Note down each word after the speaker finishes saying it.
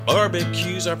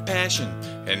Barbecue's our passion,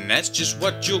 and that's just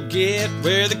what you'll get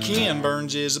where the Ken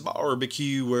Burns is a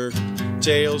barbecuer.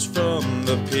 Tales from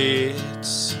the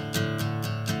pits.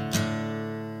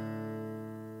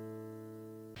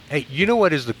 Hey, you know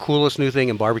what is the coolest new thing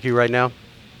in barbecue right now?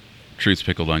 Truth's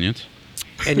Pickled Onions.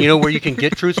 And you know where you can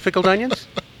get Truth's Pickled Onions?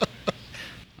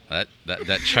 That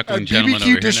chuckling gentleman over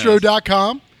here knows.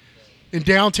 bbqdistro.com in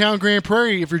downtown Grand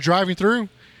Prairie if you're driving through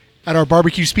at our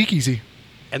barbecue speakeasy.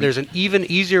 And there's an even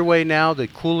easier way now, the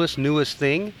coolest, newest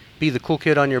thing, be the cool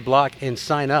kid on your block and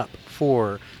sign up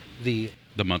for the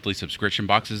monthly subscription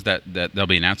boxes that they'll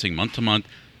be announcing month to month,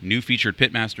 new featured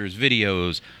Pitmasters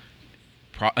videos,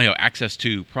 access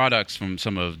to products from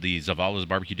some of the Zavala's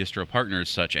barbecue distro partners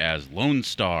such as Lone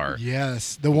Star.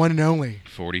 Yes, the one and only.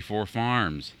 44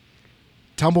 Farms.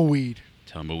 Tumbleweed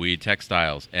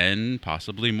Textiles, and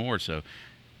possibly more. So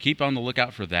keep on the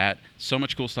lookout for that. So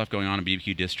much cool stuff going on in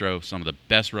BBQ Distro. Some of the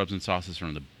best rubs and sauces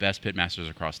from the best pitmasters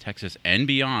across Texas and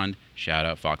beyond. Shout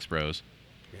out Fox Bros.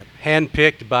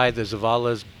 Handpicked by the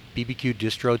Zavala's BBQ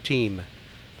Distro team.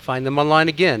 Find them online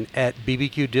again at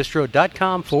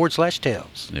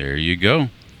bbqdistro.com/tales. There you go.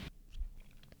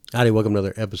 Howdy, welcome to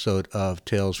another episode of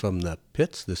Tales from the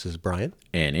Pits. This is Brian.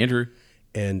 And Andrew.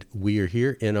 And we are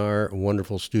here in our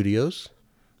wonderful studios.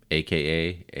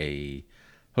 AKA a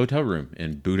hotel room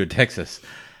in Buda, Texas.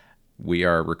 We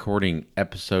are recording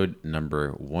episode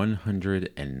number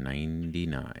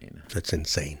 199. That's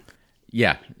insane.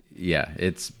 Yeah.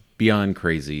 It's beyond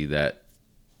crazy that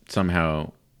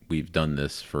somehow we've done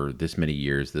this for this many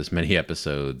years, this many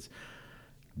episodes,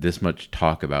 this much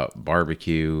talk about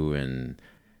barbecue and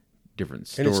different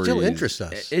stories. And it still interests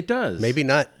us. It does. Maybe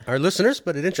not our listeners,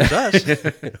 but it interests us.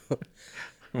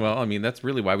 Well, I mean, that's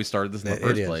really why we started this in the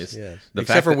first place. Yes. The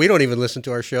Except for we don't even listen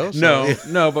to our show. So.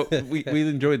 No, but we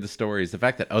enjoyed the stories. The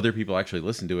fact that other people actually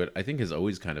listen to it, I think, has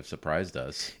always kind of surprised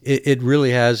us. It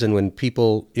really has. And when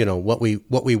people, what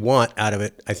we want out of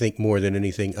it, I think more than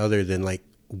anything other than like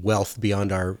wealth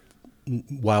beyond our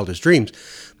wildest dreams.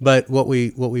 But what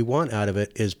we want out of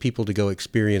it is people to go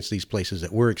experience these places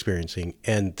that we're experiencing.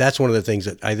 And that's one of the things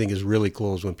that I think is really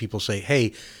cool is when people say,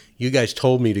 hey, you guys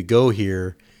told me to go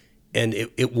here. And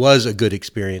it was a good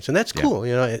experience, and that's cool,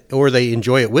 or they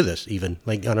enjoy it with us, even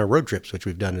like on our road trips, which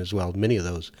we've done as well, many of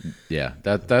those. Yeah,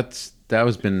 that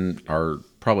has been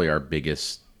probably our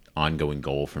biggest ongoing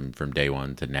goal from day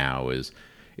one to now is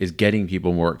getting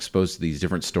people more exposed to these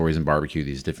different stories in barbecue,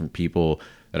 these different people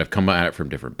that have come at it from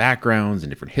different backgrounds and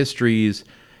different histories,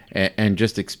 and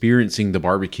just experiencing the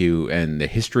barbecue and the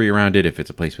history around it. If it's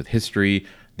a place with history.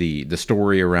 The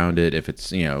story around it, if it's,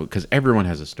 because everyone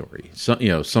has a story.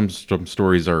 So, some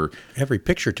stories are... Every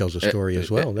picture tells a story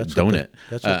as well. That's don't what it?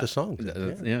 That's what the song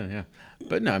says. Yeah.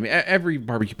 But no, I mean, every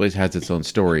barbecue place has its own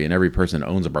story, and every person that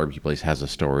owns a barbecue place has a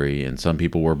story, and some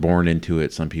people were born into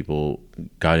it, some people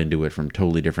got into it from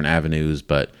totally different avenues,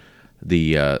 but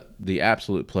the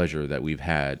absolute pleasure that we've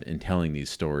had in telling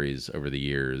these stories over the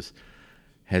years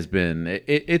has been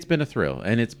it's been a thrill,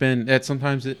 and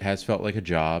sometimes it has felt like a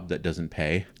job that doesn't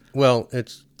pay. Well,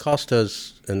 it's cost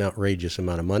us an outrageous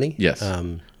amount of money. Yes.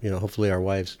 Hopefully our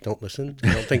wives don't listen.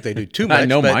 I don't think they do too much. I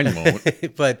know mine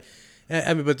won't. But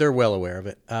they're well aware of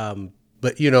it.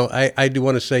 But I do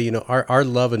want to say, our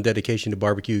love and dedication to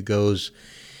barbecue goes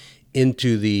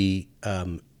into the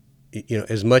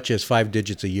as much as 5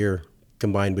 digits a year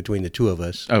combined between the two of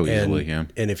us. Oh, easily, yeah.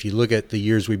 And if you look at the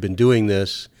years we've been doing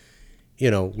this,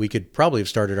 we could probably have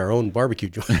started our own barbecue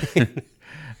joint.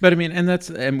 But I mean,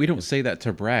 and we don't say that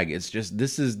to brag. It's just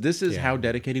this is how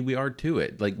dedicated we are to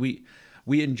it. Like we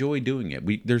enjoy doing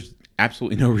it. There's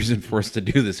absolutely no reason for us to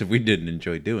do this if we didn't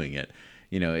enjoy doing it.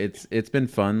 It's been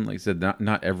fun. Like I said,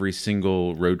 not every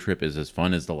single road trip is as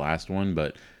fun as the last one,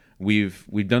 but we've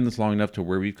done this long enough to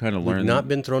where we've kind of learned. We've not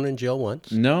been thrown in jail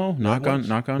once. No, knock on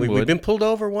wood. We've been pulled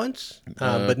over once,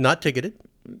 but not ticketed.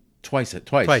 Twice.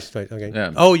 Okay.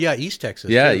 Yeah. Oh yeah, East Texas.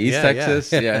 Yeah, too. East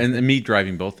Texas. Yeah, and me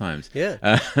driving both times.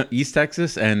 Yeah. East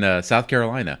Texas and South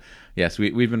Carolina. Yes,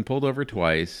 we've been pulled over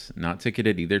twice, not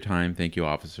ticketed either time. Thank you,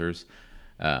 officers.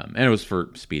 And it was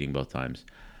for speeding both times.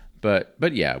 But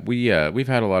yeah, we've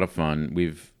had a lot of fun.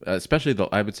 We've especially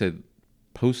I would say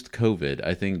post-COVID.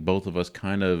 I think both of us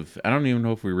kind of. I don't even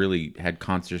know if we really had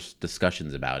conscious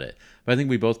discussions about it, but I think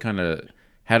we both kind of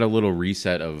had a little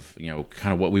reset of,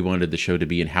 kind of what we wanted the show to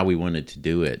be and how we wanted to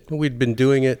do it. We'd been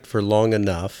doing it for long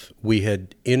enough. We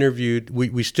had interviewed,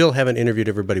 we still haven't interviewed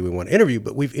everybody we want to interview,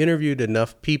 but we've interviewed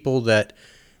enough people that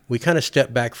we kind of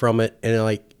stepped back from it and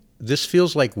like, this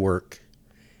feels like work.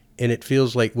 And it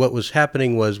feels like what was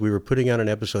happening was we were putting out an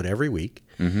episode every week.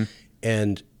 Mm-hmm.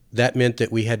 And that meant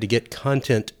that we had to get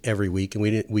content every week, and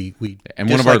we didn't. We And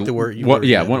one of our disliked the word.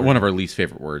 one of our least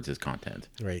favorite words is content.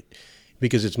 Right,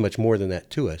 because it's much more than that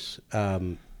to us.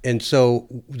 And so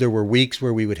there were weeks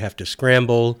where we would have to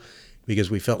scramble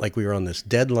because we felt like we were on this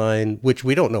deadline, which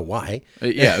we don't know why.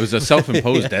 Yeah, it was a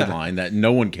self-imposed deadline that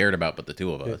no one cared about but the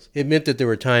two of us. It meant that there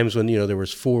were times when there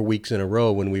was 4 weeks in a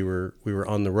row when we were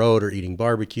on the road or eating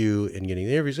barbecue and getting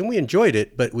the interviews, and we enjoyed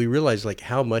it, but we realized like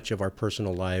how much of our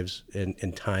personal lives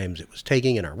and times it was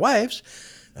taking, and our wives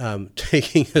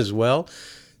taking as well.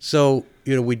 So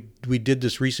we did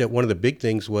this reset. One of the big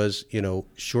things was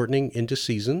shortening into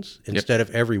seasons instead of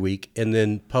every week, and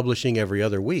then publishing every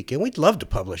other week. And we'd love to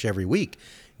publish every week.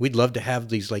 We'd love to have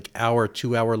these like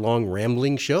 2-hour long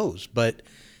rambling shows, but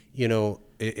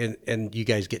and you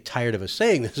guys get tired of us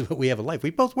saying this, but we have a life. We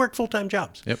both work full-time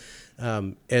jobs. Yep.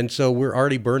 And so we're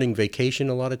already burning vacation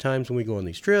a lot of times when we go on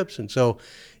these trips. And so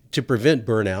to prevent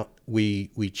burnout, we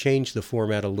changed the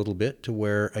format a little bit to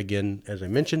where, again, as I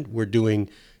mentioned, we're doing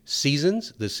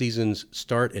seasons. The seasons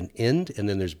start and end, and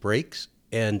then there's breaks.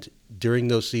 And during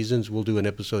those seasons, we'll do an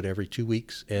episode every 2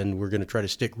 weeks, and we're going to try to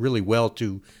stick really well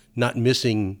to not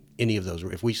missing any of those.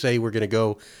 If we say we're going to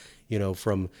go,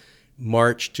 from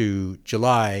March to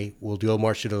July, we'll do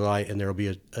March to July, and there'll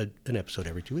be an episode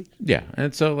every 2 weeks. Yeah,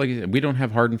 and so like I said, we don't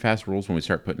have hard and fast rules when we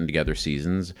start putting together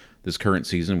seasons. This current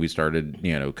season, we started,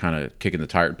 kind of kicking the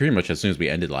tire. Pretty much as soon as we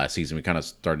ended last season, we kind of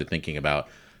started thinking about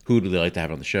who do they like to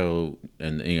have on the show,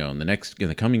 and in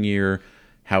the coming year,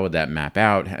 how would that map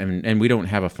out? And we don't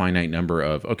have a finite number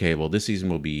of, okay, well, this season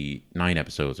will be 9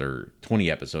 episodes or 20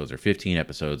 episodes or 15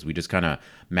 episodes. We just kind of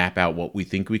map out what we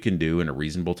think we can do in a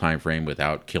reasonable time frame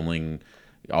without killing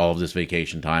all of this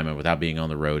vacation time and without being on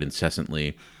the road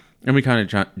incessantly. And we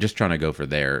kind of just trying to go for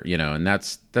there, and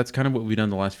that's kind of what we've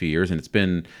done the last few years, and it's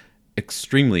been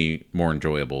extremely more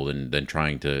enjoyable than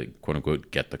trying to, quote unquote,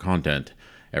 get the content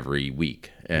every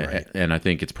week. Right. And I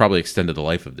think it's probably extended the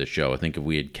life of this show. I think if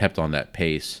we had kept on that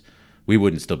pace, we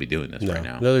wouldn't still be doing this right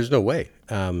now. No, there's no way.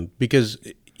 Because,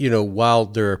 while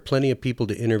there are plenty of people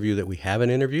to interview that we haven't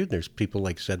interviewed, there's people,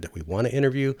 like I said, that we want to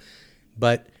interview,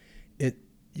 but I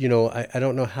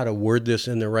don't know how to word this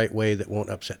in the right way that won't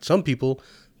upset some people,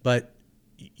 but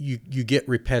you get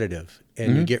repetitive,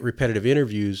 and you get repetitive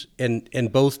interviews,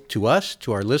 and both to us,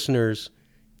 to our listeners,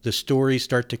 the stories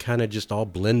start to kind of just all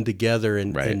blend together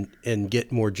and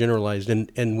get more generalized.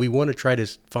 And we want to try to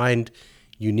find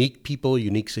unique people,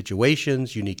 unique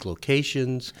situations, unique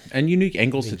locations. And unique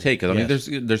angles to take. I mean,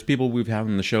 there's people we've had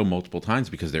on the show multiple times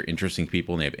because they're interesting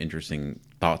people and they have interesting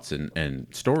thoughts and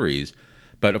stories.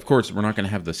 But, of course, we're not going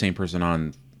to have the same person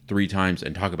on 3 times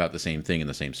and talk about the same thing in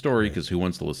the same story, because who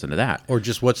wants to listen to that? Or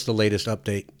just what's the latest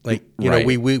update? Like, Right.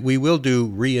 we will do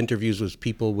re-interviews with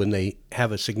people when they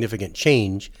have a significant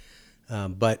change,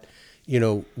 but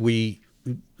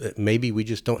maybe we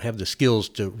just don't have the skills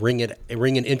to wring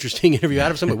an interesting interview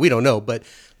out of somebody. We don't know, but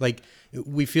like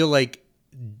we feel like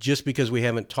just because we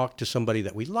haven't talked to somebody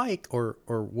that we like or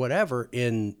whatever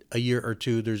in a year or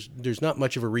two, there's not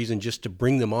much of a reason just to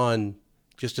bring them on.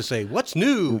 Just to say what's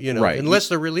new, Right. unless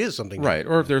there really is something new. Right.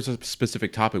 Or if there's a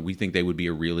specific topic we think they would be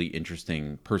a really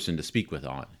interesting person to speak with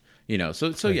on.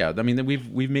 So yeah, I mean,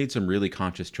 we've made some really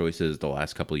conscious choices the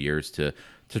last couple of years to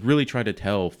really try to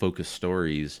tell focused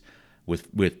stories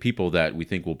with people that we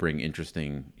think will bring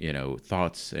interesting,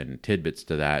 thoughts and tidbits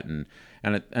to that. And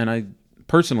I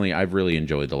personally, I've really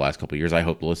enjoyed the last couple of years. I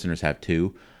hope the listeners have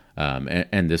too.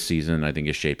 And this season, I think,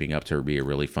 is shaping up to be a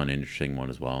really fun, interesting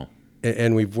one as well.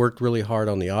 And we've worked really hard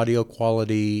on the audio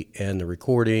quality and the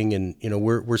recording, and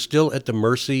we're still at the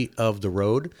mercy of the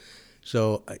road.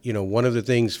 So one of the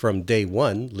things from day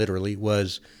one, literally,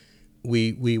 was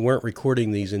we weren't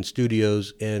recording these in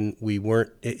studios, and we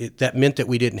weren't. That meant that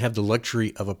we didn't have the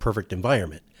luxury of a perfect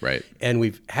environment. Right. And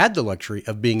we've had the luxury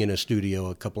of being in a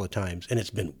studio a couple of times, and it's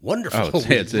been wonderful.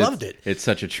 We loved it. It's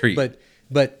such a treat.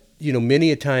 But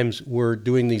many a times we're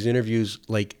doing these interviews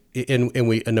and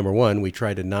we number one, we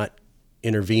try to not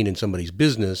intervene in somebody's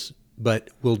business, but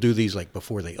we'll do these like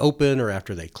before they open or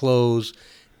after they close.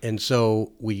 And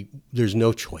so there's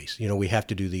no choice. We have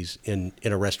to do these in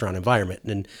a restaurant environment.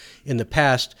 And in the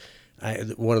past,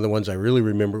 one of the ones I really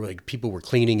remember, like people were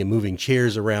cleaning and moving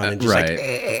chairs around and just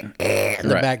in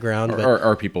the background.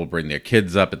 Or people bring their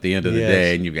kids up at the end of the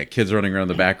day, and you've got kids running around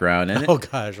the background. And oh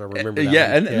gosh, I remember that.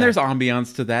 Yeah, and there's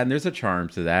ambiance to that, and there's a charm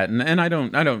to that, and I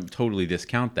don't totally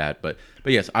discount that, but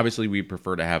yes, obviously we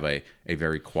prefer to have a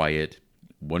very quiet,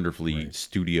 wonderfully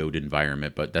studioed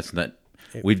environment, but that's not.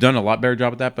 we've done a lot better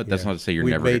job at that, but that's not to say you're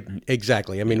We've never made,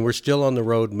 exactly. I mean, we're still on the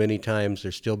road many times.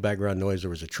 There's still background noise. There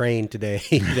was a train today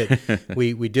that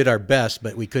we did our best,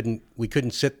 but we couldn't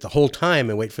sit the whole time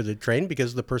and wait for the train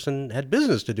because the person had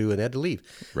business to do and had to leave.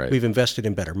 Right. We've invested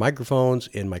in better microphones,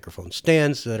 in microphone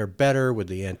stands that are better with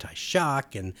the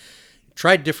anti-shock, and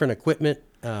tried different equipment.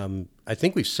 I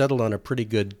think we've settled on a pretty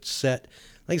good set.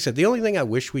 Like I said, the only thing I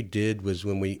wish we did was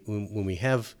when we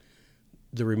have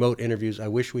the remote interviews, I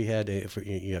wish we had,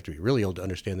 you have to be really old to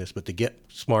understand this, but the Get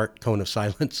Smart cone of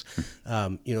silence,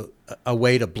 a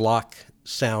way to block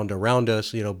sound around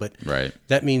us, but Right.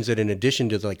 that means that in addition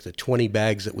to like the 20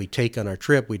 bags that we take on our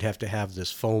trip, we'd have to have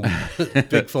this foam,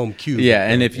 big foam cube. Yeah,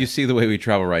 and if you see the way we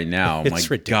travel right now, It's my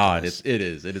ridiculous. God, it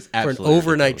is For an absolutely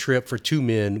overnight ridiculous. trip for two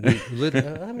men,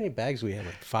 how many bags do we have?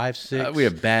 Like 5, 6? We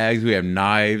have bags, we have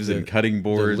knives and cutting the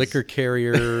boards. liquor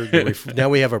carrier. Now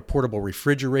we have a portable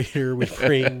refrigerator we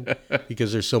bring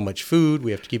because there's so much food. We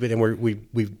have to keep it, and we're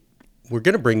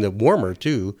going to bring the warmer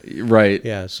too. Right.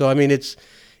 Yeah. So I mean, it's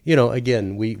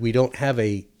again, we don't have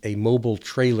a mobile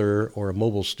trailer or a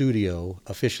mobile studio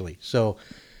officially. So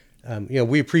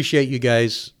we appreciate you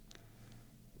guys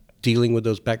dealing with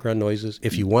those background noises.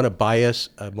 If you want to buy us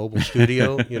a mobile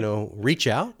studio, reach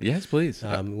out. Yes, please.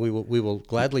 We will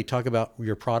gladly talk about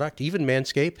your product. Even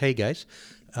Manscaped. Hey guys.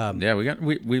 Yeah,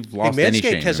 we've Hey, lost any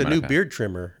shame Manscaped has in a my new past. beard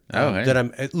trimmer Oh, hey. that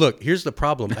I'm. Look, here's the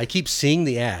problem. I keep seeing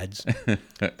the ads.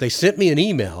 They sent me an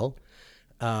email,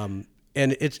 and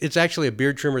it's actually a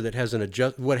beard trimmer that has an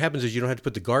adjust. What happens is you don't have to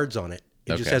put the guards on it.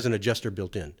 It just Okay. has an adjuster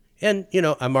built in. And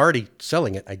I'm already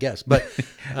selling it, I guess. But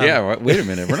Yeah, wait a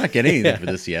minute. We're not getting anything for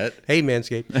this yet. hey,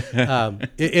 Manscaped, and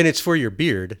it's for your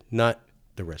beard, not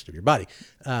the rest of your body.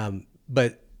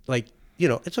 But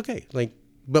it's okay.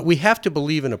 But we have to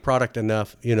believe in a product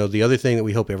enough. The other thing that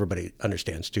we hope everybody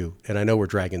understands too, and I know we're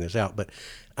dragging this out, but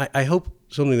I hope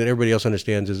something that everybody else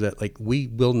understands is that we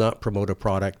will not promote a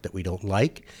product that we don't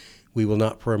like. We will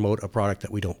not promote a product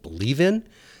that we don't believe in.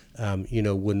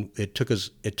 When it took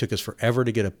us forever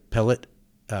to get a pellet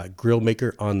grill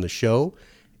maker on the show.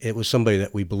 It was somebody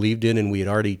that we believed in, and we had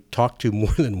already talked to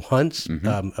more than once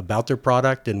about their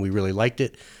product, and we really liked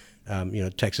it.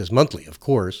 Texas Monthly, of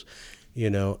course.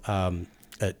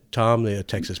 Tom, the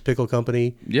Texas Pickle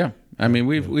Company. Yeah, I mean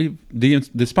we've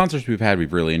the sponsors we've had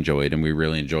we've really enjoyed, and we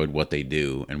really enjoyed what they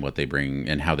do and what they bring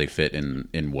and how they fit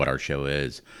in what our show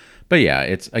is. But yeah,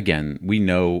 it's again we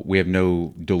have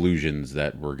no delusions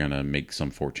that we're gonna make some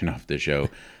fortune off this show.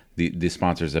 The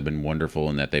sponsors have been wonderful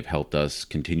in that they've helped us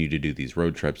continue to do these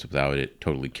road trips without it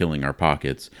totally killing our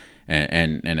pockets.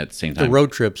 And at the same time, The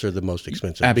road trips are the most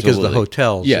expensive because Absolutely. the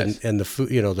hotels Yes. and the food.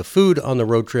 The food on the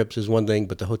road trips is one thing,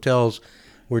 but the hotels.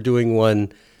 We're doing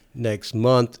one next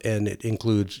month, and it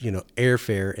includes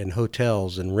airfare and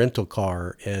hotels and rental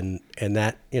car and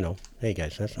that. Hey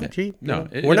guys, that's not cheap. No,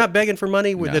 we're not begging for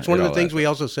money. No, That's one it of the all things adds we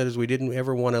also said is we didn't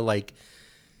ever want to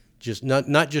just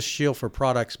not just shill for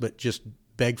products, but just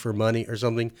beg for money or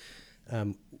something.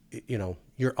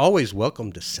 You're always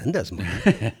welcome to send us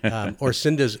money or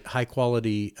send us high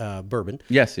quality bourbon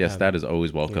yes, that is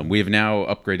always welcome. We have now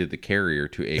upgraded the carrier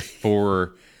to a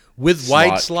 4 with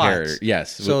wide slots. carrier.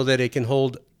 Yes, so that it can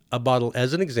hold a bottle.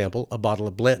 As an example, a bottle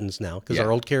of Blanton's now because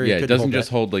our old carrier it couldn't doesn't hold just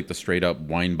that. hold like the straight up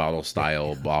wine bottle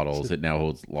style bottles. It now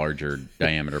holds larger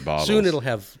diameter bottles. Soon it'll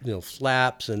have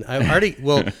flaps, and I already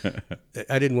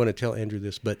I didn't want to tell Andrew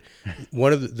this, but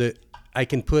one of the I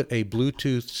can put a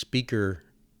Bluetooth speaker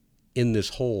in this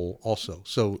hole also.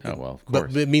 So of but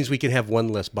course. it means we can have one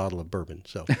less bottle of bourbon.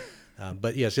 So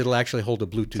but yes, it'll actually hold a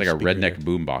Bluetooth. It's like a speaker in redneck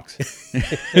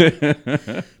boombox.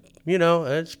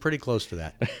 there. It's pretty close to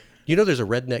that. There's a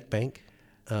redneck bank.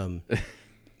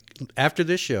 After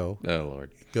this show, Oh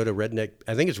Lord! go to redneck.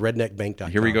 I think it's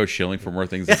redneckbank.com. Here we go shilling for more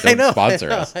things that I don't know,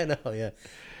 sponsor us. I know. Yeah.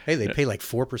 Hey, they pay like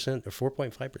 4% or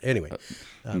 4.5%. Anyway,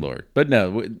 Lord, but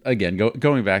no. Again,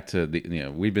 going back to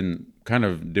we've been kind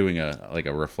of doing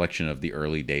a reflection of the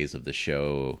early days of the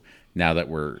show. Now that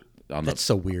we're on that's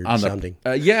so weird on sounding.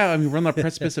 Yeah, I mean we're on the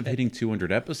precipice of hitting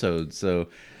 200 episodes. So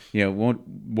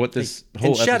what this whole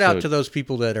And shout out episode- to those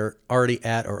people that are already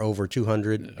at or over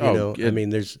 200. I mean,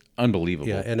 there's unbelievable.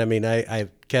 yeah, and I mean,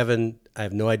 Kevin, I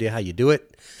have no idea how you do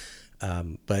it,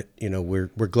 but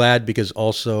we're glad because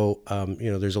also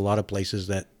there's a lot of places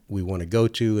that we want to go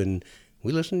to, and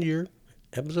we listen to your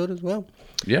episode as well.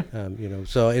 Yeah.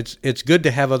 So it's good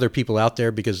to have other people out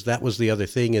there because that was the other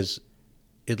thing is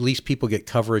at least people get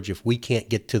coverage if we can't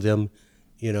get to them,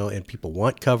 and people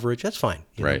want coverage. That's fine,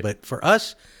 Right. But for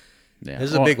us. Yeah.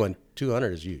 This is a big one.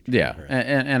 200 is huge. Yeah,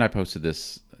 and I posted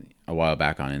this a while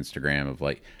back on Instagram of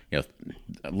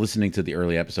listening to the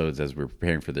early episodes as we were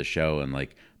preparing for this show, and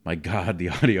my God, the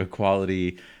audio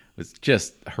quality was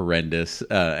just horrendous.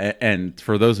 And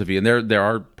for those of you, and there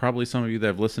are probably some of you that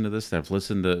have listened to this, that have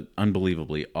listened to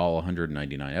unbelievably all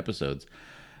 199 episodes.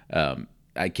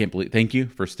 I can't believe. Thank you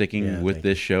for sticking with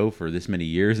this show for this many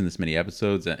years and this many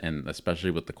episodes, and especially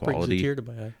with the quality tear to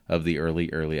my eye. of the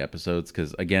early episodes.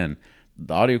 Because again,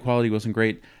 the audio quality wasn't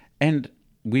great, and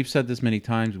we've said this many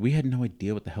times. We had no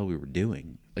idea what the hell we were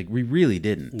doing. Like, we really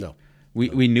didn't. No.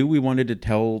 We knew we wanted to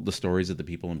tell the stories of the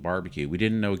people in barbecue. We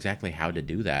didn't know exactly how to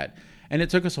do that, and it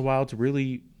took us a while to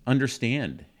really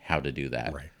understand how to do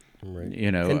that. Right.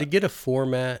 You know, And to get a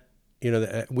format,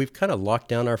 we've kind of locked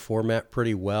down our format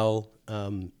pretty well.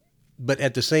 But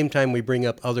at the same time, we bring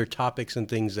up other topics and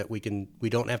things that we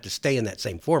don't have to stay in that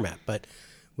same format. But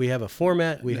we have a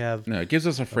format. We have it gives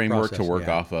us a framework process, to work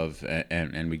off of,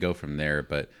 and we go from there.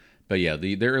 But yeah,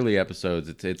 the early episodes,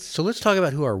 it's So let's talk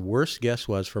about who our worst guest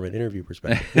was from an interview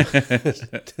perspective.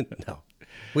 No,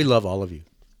 we love all of you.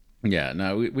 Yeah,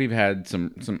 no, we've had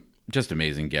some just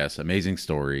amazing guests, amazing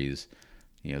stories.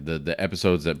 You know, the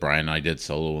episodes that Brian and I did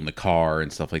solo in the car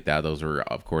and stuff like that. Those were,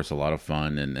 of course, a lot of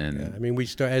fun. And I mean, we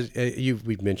start as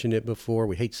we've mentioned it before.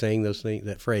 We hate saying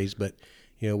that phrase, but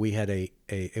we had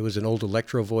it was an old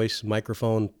Electro Voice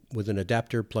microphone with an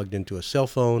adapter plugged into a cell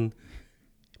phone,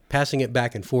 passing it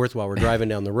back and forth while we're driving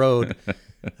down the road.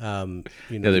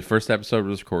 The first episode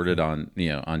was recorded on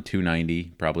 290,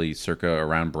 probably circa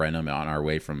around Brenham, on our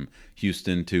way from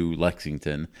Houston to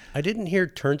Lexington. I didn't hear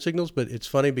turn signals, but it's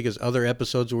funny because other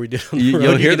episodes where we did on the road,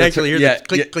 You'll hear the click,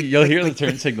 click, you'll click, hear click, the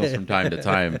turn signals from time to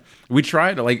time. We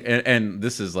try to and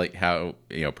this is like how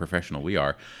professional we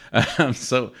are.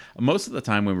 So most of the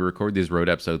time when we record these road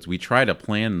episodes, we try to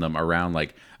plan them around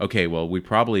like, okay, well, we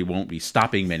probably won't be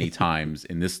stopping many times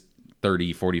in this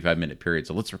 30, 45-minute period,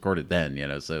 so let's record it then,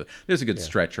 So there's a good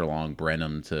stretch along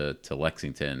Brenham to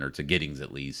Lexington, or to Giddings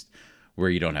at least, where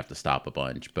you don't have to stop a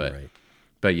bunch. But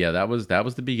but yeah, that was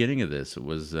the beginning of this. It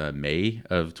was May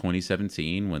of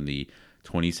 2017 when the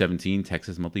 2017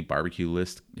 Texas Monthly Barbecue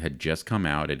List had just come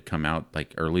out. It had come out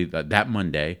like early that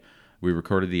Monday. We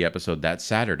recorded the episode that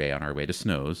Saturday on our way to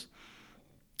Snows.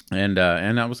 And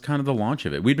that was kind of the launch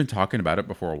of it. We'd been talking about it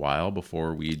before a while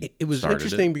before we. It was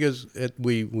interesting because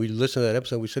we listened to that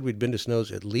episode. We said we'd been to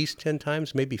Snows at least 10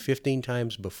 times, maybe 15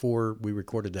 times before we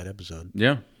recorded that episode.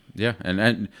 Yeah.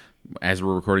 And as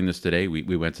we're recording this today,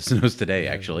 we went to Snows today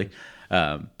actually.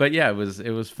 But yeah, it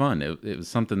was fun. It was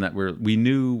something that we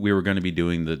knew we were going to be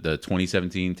doing the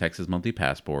 2017 Texas Monthly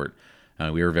Passport.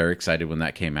 We were very excited when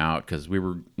that came out because we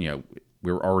were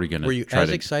already going to. Were you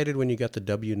excited when you got the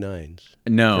W9s?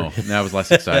 No, that was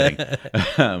less exciting.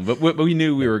 But we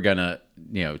knew we were going to,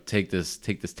 take this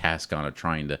task on of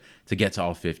trying to get to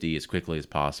all 50 as quickly as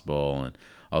possible, and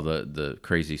all the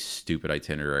crazy, stupid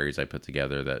itineraries I put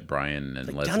together that Brian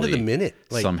and Leslie down to the minute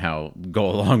somehow go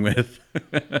along with.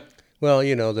 Well,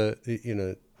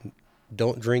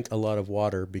 don't drink a lot of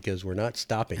water because we're not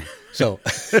stopping. So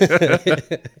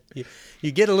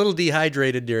you get a little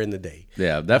dehydrated during the day.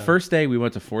 Yeah, that first day we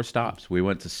went to 4 stops. We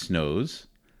went to Snows,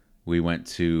 we went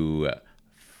to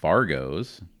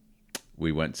Fargo's,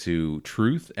 we went to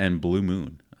Truth and Blue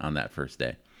Moon on that first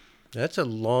day. That's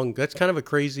kind of a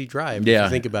crazy drive if you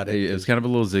think about it. It's kind of a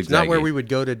little zigzag. It's not where we would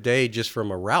go today just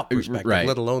from a route perspective, right,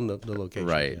 let alone the location.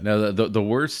 Right. Yeah. Now, the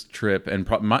worst trip, and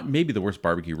maybe the worst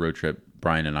barbecue road trip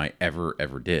Brian and I ever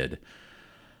did,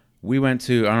 we went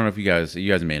to, I don't know if you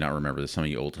guys may not remember this, some of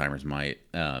you old timers might,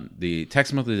 the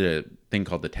Texas Monthly did a thing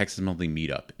called the Texas Monthly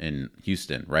Meetup in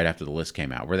Houston right after the list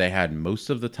came out, where they had most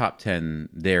of the top 10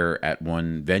 there at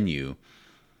one venue.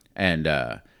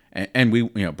 And we,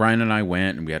 Brian and I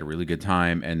went, and we had a really good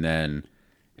time. And then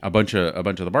a bunch of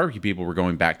the barbecue people were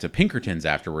going back to Pinkerton's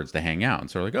afterwards to hang out.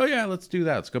 And so we're like, oh yeah, let's do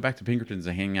that. Let's go back to Pinkerton's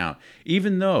and hang out.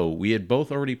 Even though we had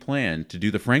both already planned to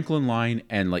do the Franklin line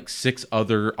and like 6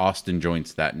 other Austin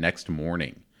joints that next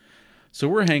morning. So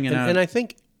we're hanging out. And I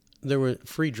think there were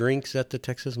free drinks at the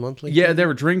Texas Monthly. Yeah, there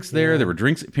were drinks there. Yeah. There were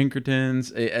drinks at Pinkerton's,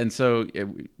 and so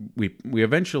we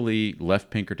eventually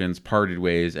left Pinkerton's, parted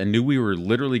ways, and knew we were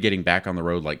literally getting back on the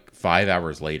road like 5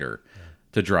 hours later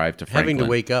to drive to Franklin. Having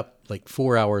to wake up like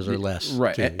 4 hours or less.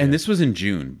 Right, and this was in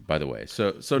June, by the way.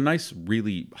 So nice,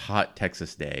 really hot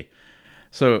Texas day.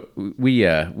 So we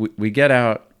get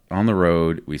out on the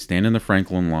road. We stand in the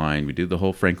Franklin line. We do the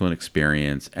whole Franklin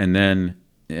experience, and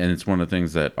it's one of the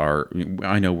things that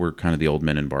I know we're kind of the old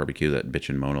men in barbecue that bitch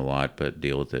and moan a lot, but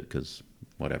deal with it because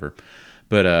whatever.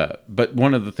 But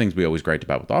one of the things we always griped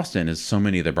about with Austin is so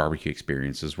many of their barbecue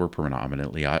experiences were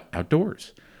predominantly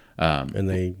outdoors. And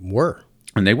they were.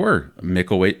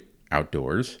 Micklethwait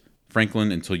outdoors.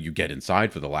 Franklin, until you get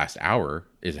inside for the last hour,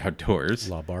 is outdoors.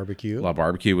 La Barbecue. La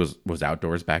Barbecue was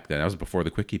outdoors back then. That was before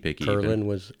the Quickie Picky. Curlin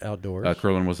was outdoors.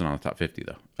 Curlin wasn't on the top 50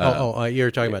 though.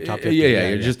 You're talking about top 50.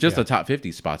 Yeah, just the top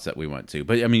 50 spots that we went to.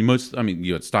 But I mean,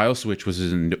 you had Style Switch, which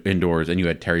is indoors, and you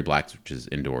had Terry Black's, which is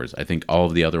indoors. I think all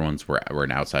of the other ones were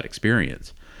an outside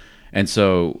experience. And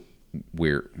so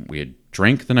we had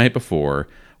drank the night before.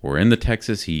 We're in the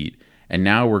Texas heat, and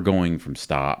now we're going from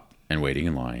stop and waiting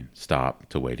in line, stop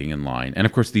to waiting in line. And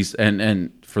of course these,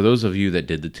 and for those of you that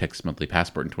did the Texas Monthly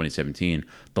Passport in 2017,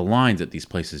 the lines at these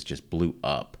places just blew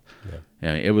up.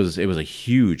 Yeah. It was a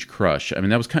huge crush. I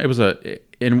mean,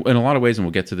 in a lot of ways, and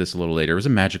we'll get to this a little later, it was a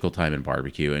magical time in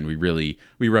barbecue, and we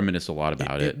reminisce a lot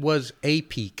about it. It was a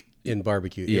peak in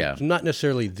barbecue. Yeah. It was not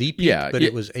necessarily the peak, but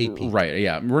it was a peak. Right,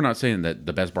 yeah. We're not saying that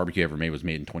the best barbecue ever made was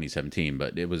made in 2017,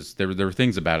 but there were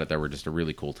things about it that were just a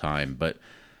really cool time. But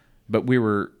we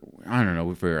were, I don't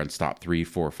know if we were on stop 3,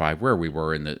 4, 5, where we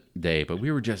were in the day, but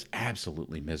we were just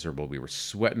absolutely miserable. We were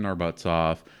sweating our butts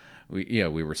off. We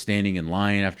were standing in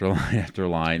line after line after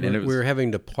line, and we were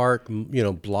having to park,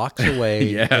 blocks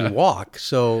away and walk.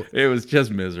 So it was just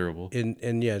miserable.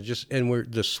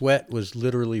 The sweat was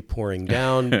literally pouring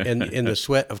down, and the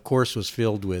sweat, of course, was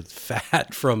filled with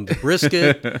fat from the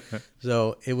brisket.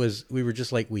 So we were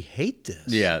just like, we hate this.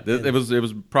 Yeah, it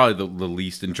was probably the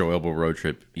least enjoyable road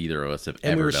trip either of us have ever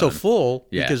done. And we were so full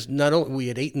because not only we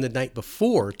had eaten the night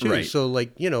before too, right. So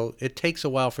it takes a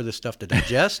while for this stuff to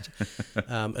digest,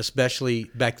 especially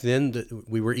back then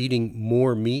we were eating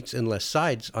more meats and less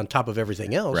sides on top of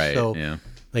everything else. Right. So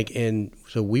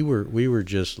so we were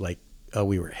just like,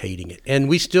 we were hating it, and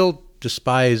we still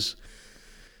despise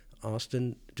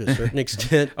Austin to a certain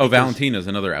extent. Valentina's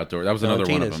another outdoor. That was another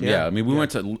one of them. Yeah. I mean, we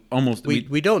went to almost.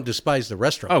 We don't despise the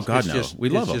restaurants. Oh God, no. We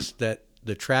love them. It's just that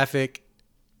the traffic,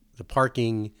 the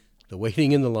parking, the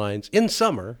waiting in the lines in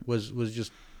summer was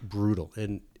just brutal,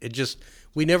 and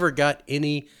we never got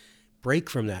any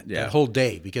break from that whole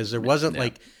day because there wasn't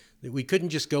we couldn't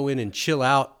just go in and chill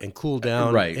out and cool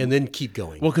down and then keep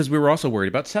going. Well, because we were also worried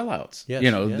about sellouts. Yes,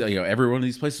 every one of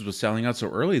these places was selling out so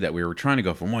early that we were trying to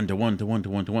go from 1 to 1 to 1 to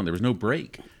 1 to 1. There was no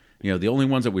break. The only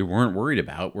ones that we weren't worried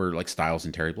about were like Styles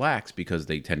and Terry Black's because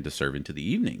they tend to serve into the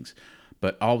evenings.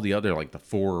 But all the other, like the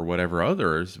 4 or whatever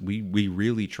others, we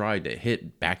really tried to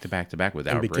hit back to back to back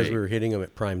without break. Because we were hitting them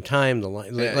at prime time, the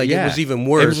line it was even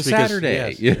worse. It was a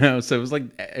Saturday, so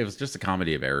it was just a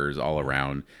comedy of errors all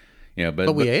around.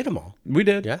 But we ate them all. We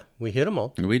did. Yeah, we hit them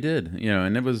all. We did.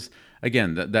 And it was,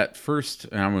 again, that first,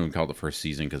 and I'm going to call it the first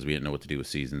season because we didn't know what to do with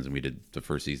seasons, and we did the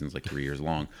first seasons like 3 years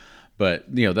long. But,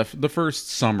 the first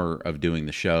summer of doing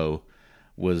the show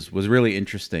was really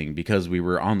interesting because we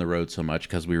were on the road so much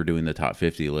because we were doing the top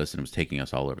 50 list and it was taking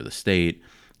us all over the state.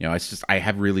 I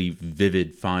have really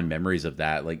vivid, fond memories of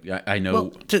that. Like, I know. Well,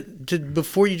 to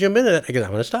before you jump into that, I'm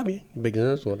going to stop you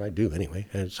because that's what I do anyway.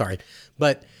 Sorry.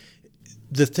 But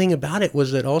the thing about it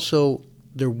was that also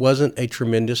there wasn't a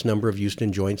tremendous number of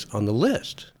Houston joints on the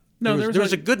list. No, there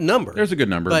was a good number. There's a good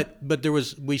number. But there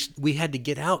was we had to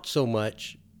get out so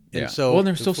much. And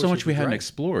there's still so much we hadn't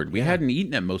explored. We hadn't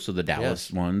eaten at most of the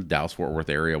Dallas ones, Dallas-Fort Worth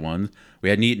area ones. We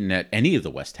hadn't eaten at any of the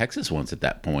West Texas ones at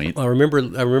that point. I remember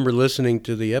listening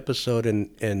to the episode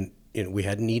and we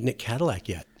hadn't eaten at Cadillac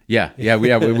yet.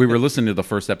 We were listening to the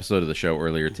first episode of the show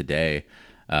earlier today.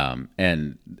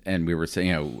 And we were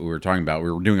saying, we were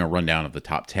doing a rundown of the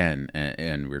top 10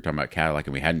 and we were talking about Cadillac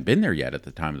and we hadn't been there yet at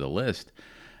the time of the list.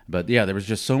 But there was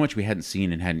just so much we hadn't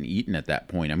seen and hadn't eaten at that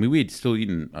point. I mean, we had still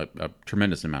eaten a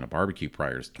tremendous amount of barbecue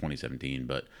prior to 2017,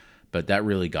 but that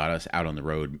really got us out on the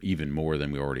road even more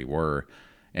than we already were.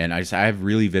 And I have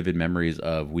really vivid memories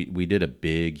of, we did a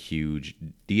big, huge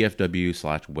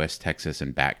DFW / West Texas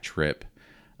and back trip.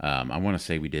 I want to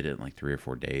say we did it in like 3 or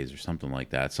 4 days or something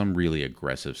like that. Some really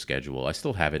aggressive schedule. I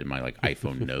still have it in my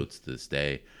iPhone notes to this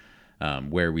day.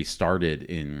 Where we started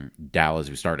in Dallas,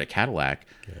 we started at Cadillac,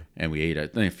 and we ate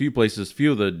at a few places,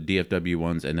 few of the DFW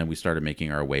ones, and then we started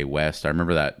making our way west. I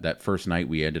remember that first night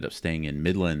we ended up staying in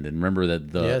Midland, and remember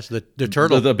that the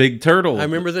turtle, the big turtle. I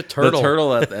remember the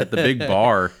turtle at the big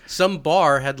bar. Some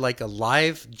bar had like a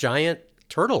live giant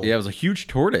turtle. Yeah, it was a huge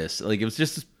tortoise. Like it was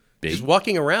just big. Just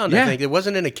walking around, I think. It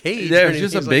wasn't in a cage. Yeah, it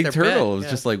was just a big turtle. It was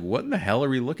just like, what in the hell are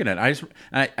we looking at?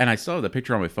 I saw the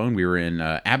picture on my phone. We were in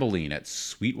Abilene at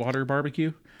Sweetwater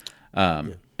Barbecue.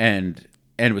 And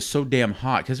it was so damn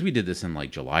hot because we did this in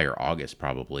like July or August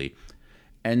probably.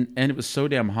 And it was so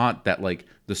damn hot that like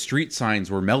the street signs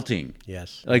were melting.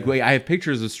 Yes. Like I have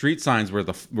pictures of street signs where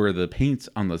the paint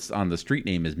on the street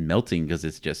name is melting because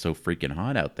it's just so freaking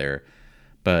hot out there.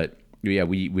 But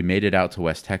we made it out to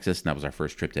West Texas, and that was our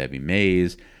first trip to Evie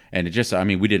Mae's. And it just, I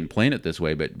mean, we didn't plan it this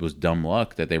way, but it was dumb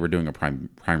luck that they were doing a prime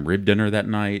rib dinner that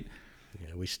night.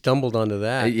 Yeah, we stumbled onto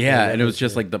that. Yeah, and it was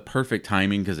just like the perfect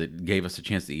timing because it gave us a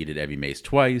chance to eat at Evie Mae's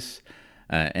twice,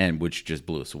 and which just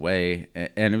blew us away.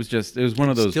 And it was one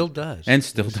of those, still does, and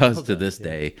still does to this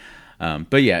day.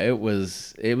 But yeah, it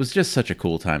was just such a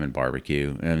cool time in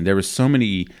barbecue, and there was so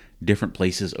many different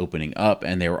places opening up,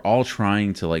 and they were all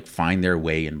trying to like find their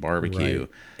way in barbecue.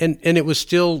 Right. And it was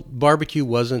still, barbecue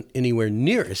wasn't anywhere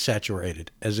near as saturated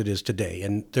as it is today,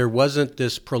 and there wasn't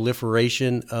this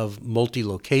proliferation of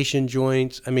multi-location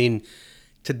joints. I mean,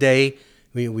 today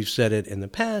we've said it in the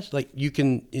past, like you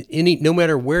can no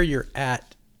matter where you're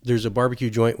at, there's a barbecue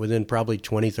joint within probably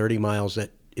 20, 30 miles that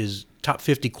is top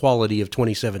 50 quality of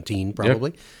 2017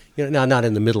 probably. Yep. You know, now not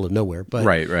in the middle of nowhere, but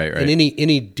right. in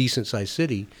any decent sized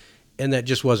city. And that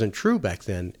just wasn't true back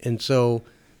then. And so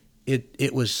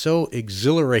it was so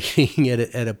exhilarating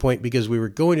at a point because we were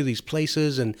going to these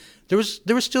places, and there was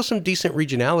still some decent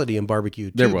regionality in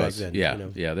barbecue too. There was, back then, yeah, you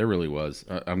know? yeah, there really was.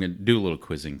 I'm gonna do a little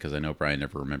quizzing because I know Brian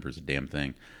never remembers a damn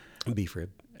thing. Beef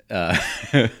rib.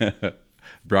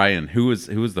 Brian, who was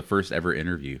the first ever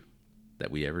interview that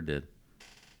we ever did?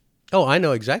 Oh, I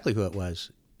know exactly who it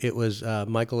was. It was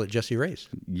Michael at Jesse Ray's.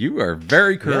 You are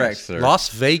very correct, Yes. sir. Las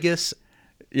Vegas,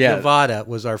 Yeah. Nevada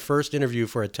was our first interview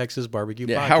for a Texas barbecue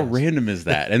podcast. How random is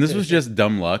that? And this was just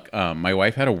dumb luck. My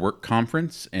wife had a work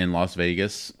conference in Las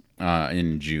Vegas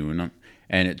in June,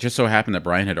 and it just so happened that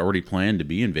Brian had already planned to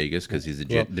be in Vegas because he's a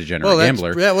degenerate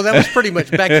gambler. Yeah, well, that was pretty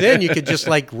much back then. You could just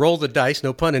like roll the dice,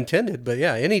 no pun intended. But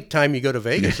yeah, anytime you go to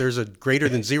Vegas, there's a greater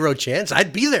than zero chance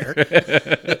I'd be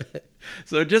there.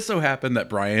 So it just so happened that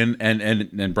Brian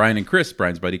and Brian and Chris,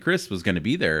 Brian's buddy Chris, was going to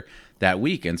be there that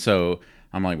week, and so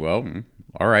I'm like, well,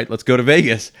 all right, let's go to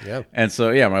Vegas. Yeah. And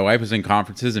so, yeah, my wife was in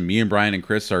conferences, and me and Brian and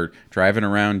Chris are driving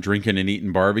around drinking and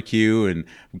eating barbecue. And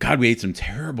God, we ate some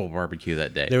terrible barbecue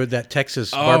that day. There was that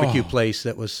Texas barbecue place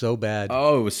that was so bad.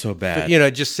 Oh, it was so bad. But, you know,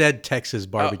 it just said Texas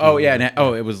barbecue.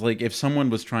 It was like if someone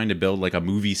was trying to build like a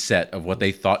movie set of what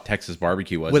they thought Texas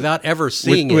barbecue was. Without ever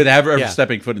seeing it. Without ever Yeah.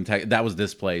 stepping foot in Texas. That was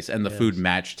this place. And the food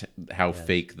matched how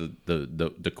fake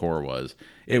the decor was.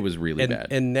 It was really bad.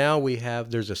 And now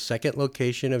there's a second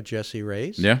location of Jesse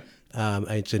Ray's. Yeah.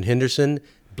 It's in Henderson.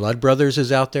 Blood Brothers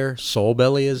is out there. Soul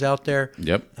Belly is out there.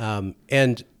 Yep.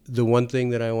 And the one thing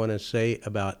that I want to say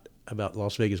about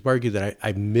Las Vegas barbecue that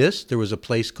I missed, there was a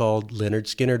place called Leonard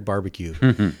Skinner Barbecue.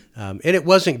 And it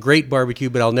wasn't great barbecue,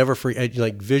 but I'll never forget,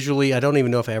 like visually, I don't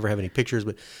even know if I ever have any pictures,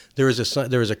 but there was a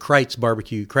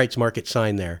Kreitz Market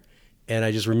sign there. And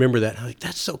I just remember that. I'm like,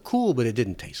 that's so cool, but it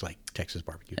didn't taste like Texas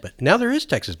barbecue. But now there is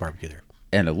Texas barbecue there.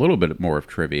 And a little bit more of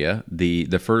trivia. The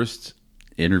first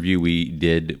interview we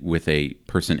did with a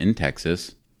person in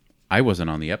Texas, I wasn't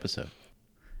on the episode.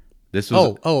 This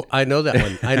was I know that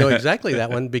one. I know exactly that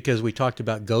one because we talked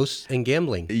about ghosts and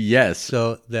gambling. Yes.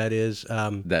 So that is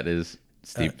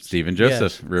Stephen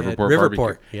Joseph, yes, Riverport at Barbecue.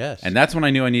 Riverport, yes. And that's when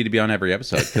I knew I needed to be on every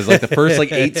episode because like the first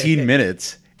like 18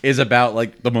 minutes is about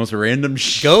like the most random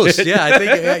shit. Ghost. Yeah, I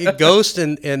think Ghost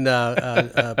and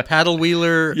paddle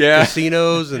wheeler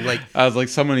casinos and like I was like,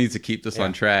 someone needs to keep this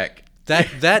on track.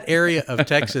 That area of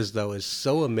Texas though is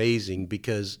so amazing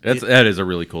because that is a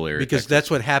really cool area. Because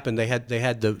that's what happened. They had they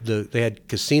had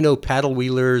casino paddle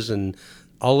wheelers and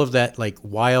all of that like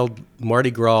wild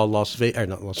Mardi Gras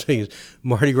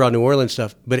Mardi Gras New Orleans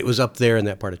stuff, but it was up there in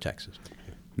that part of Texas.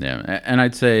 Yeah, and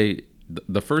I'd say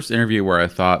the first interview where I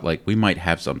thought like we might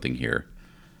have something here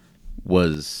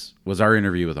was our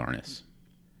interview with Arnis.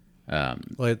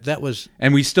 Well, that was,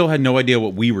 and we still had no idea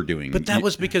what we were doing. But that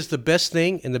was because the best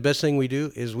thing we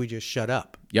do is we just shut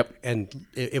up. Yep. And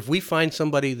if we find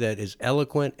somebody that is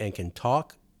eloquent and can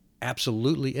talk,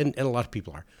 absolutely, and a lot of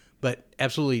people are, but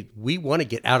absolutely, we want to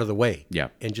get out of the way. Yeah.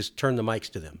 And just turn the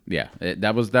mics to them. Yeah.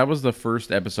 That was the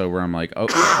first episode where I'm like,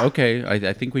 oh, okay,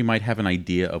 I think we might have an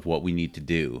idea of what we need to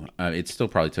do. It still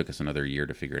probably took us another year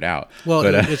to figure it out. Well,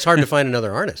 but, it's hard to find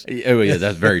another artist. Oh yeah,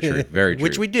 that's very true. Very true.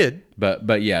 Which we did.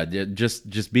 But yeah,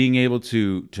 just being able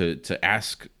to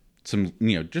ask some,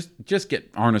 just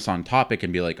get Arnis on topic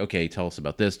and be like, okay, tell us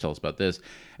about this,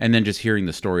 and then just hearing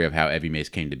the story of how Evie Mae's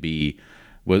came to be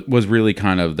was really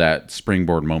kind of that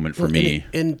springboard moment for me.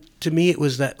 And to me, it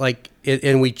was that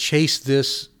and we chased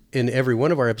this in every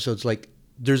one of our episodes. Like,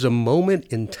 there's a moment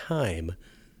in time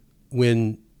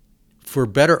when, for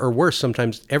better or worse,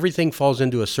 sometimes everything falls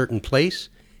into a certain place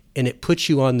and it puts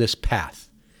you on this path.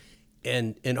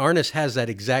 And Arnis has that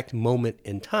exact moment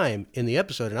in time in the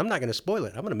episode, and I'm not going to spoil it.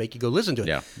 I'm going to make you go listen to it.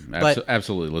 Yeah,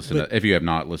 absolutely. Listen to if you have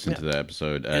not listened to the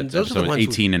episode. And those episode are the ones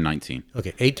 18 and 19.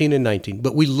 Okay, 18 and 19.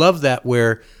 But we love that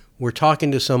where we're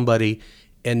talking to somebody,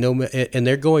 and and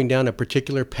they're going down a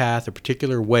particular path, a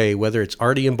particular way, whether it's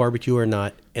RDM barbecue or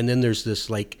not, and then there's this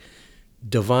like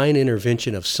divine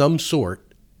intervention of some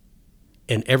sort,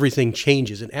 and everything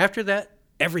changes. And after that,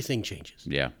 everything changes.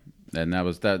 Yeah. And that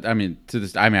was that. I mean, to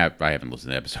this, I haven't listened to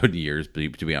the episode in years, to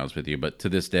be honest with you, but to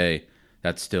this day,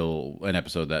 that's still an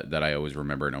episode that I always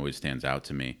remember and always stands out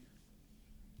to me.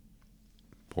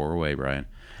 Pour away, Brian.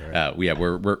 Right.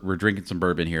 We're drinking some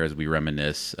bourbon here as we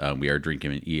reminisce. We are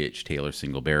drinking an E.H. Taylor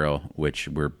single barrel, which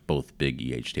we're both big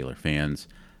E.H. Taylor fans.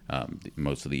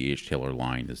 Most of the E.H. Taylor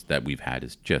line that we've had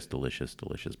is just delicious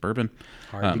bourbon.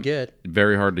 Hard to get.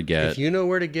 Very hard to get. If you know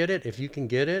where to get it, if you can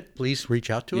get it, please reach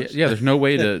out to us. Yeah, there's no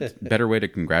better way to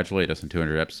congratulate us on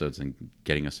 200 episodes than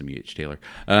getting us some E.H. Taylor.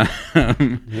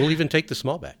 We'll even take the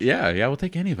small batch. Yeah, we'll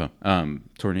take any of them.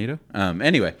 Tornado.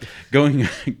 Anyway,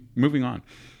 moving on.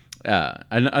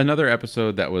 Another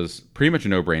episode that was pretty much a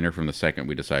no-brainer from the second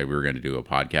we decided we were going to do a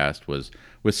podcast was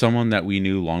with someone that we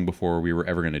knew long before we were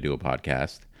ever going to do a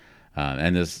podcast.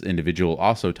 And this individual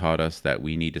also taught us that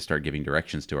we need to start giving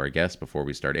directions to our guests before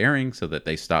we start airing so that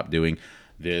they stop doing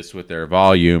this with their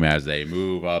volume as they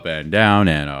move up and down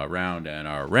and around and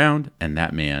around. And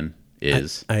that man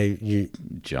is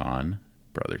John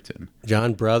Brotherton.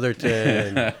 John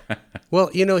Brotherton. Well,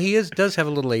 he does have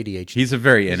a little ADHD. He's a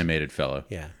very animated fellow.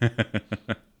 Yeah.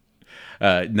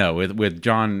 No, with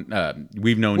John,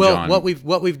 we've known John. Well,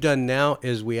 what we've done now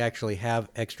is we actually have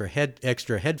extra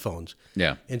headphones.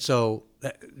 Yeah. And so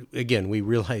again, we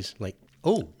realize like,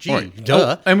 oh, gee, right.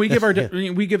 duh. And we give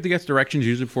we give the guests directions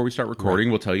usually before we start recording.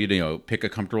 Right. We'll tell you to pick a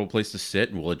comfortable place to sit,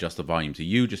 and we'll adjust the volume to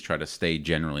you. Just try to stay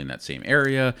generally in that same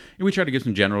area, and we try to give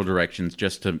some general directions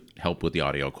just to help with the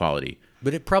audio quality.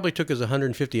 But it probably took us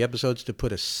 150 episodes to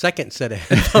put a second set of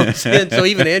headphones in, so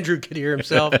even Andrew could hear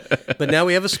himself. But now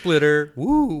we have a splitter.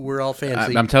 Woo, we're all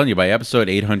fancy. I'm telling you, by episode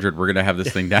 800, we're going to have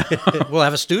this thing down. We'll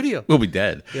have a studio. We'll be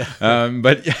dead. Yeah.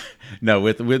 But no,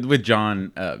 with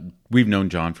John, we've known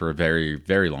John for a very,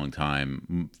 very long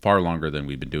time, far longer than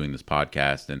we've been doing this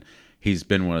podcast. And he's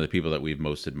been one of the people that we've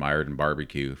most admired in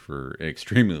barbecue for an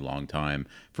extremely long time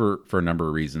for a number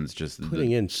of reasons. Just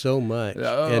putting in so much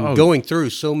and going through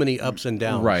so many ups and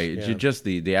downs. Right. Yeah. Just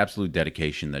the absolute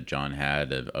dedication that John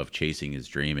had of chasing his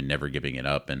dream and never giving it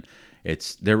up. And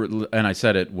and I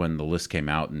said it when the list came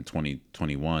out in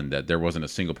 2021 that there wasn't a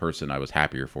single person I was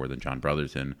happier for than John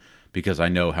Brotherton, because I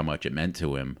know how much it meant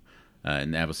to him.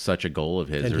 And that was such a goal of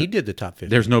his. And he did the top 50.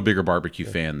 There's no bigger barbecue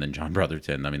fan than John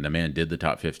Brotherton. I mean, the man did the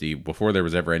top 50 before there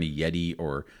was ever any Yeti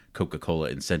or Coca-Cola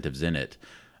incentives in it.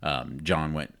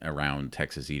 John went around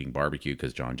Texas eating barbecue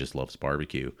because John just loves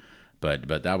barbecue. But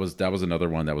that was another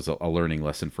one that was a learning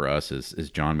lesson for us is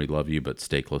John, we love you, but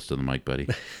stay close to the mic, buddy.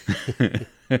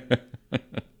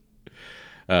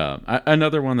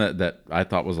 Another one that I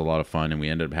thought was a lot of fun, and we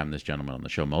ended up having this gentleman on the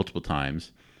show multiple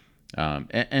times.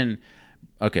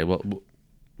 Okay, well,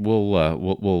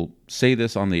 we'll say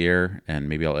this on the air, and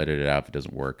maybe I'll edit it out if it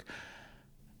doesn't work.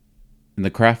 In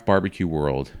the craft barbecue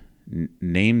world,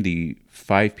 name the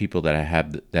 5 people that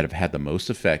have had the most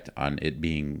effect on it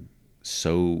being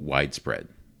so widespread.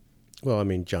 Well, I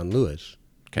mean, John Lewis,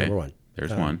 number one.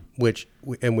 There's one.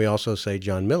 And we also say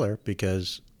John Miller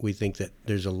because we think that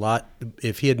there's a lot.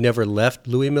 If he had never left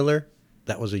Louis Miller,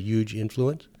 that was a huge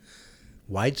influence.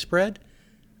 Widespread.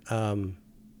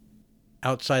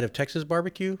 Outside of Texas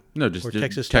barbecue? No, just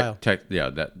Texas style.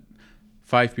 That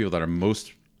 5 people that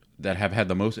have had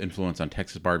the most influence on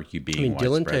Texas barbecue being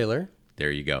Dylan widespread. Taylor.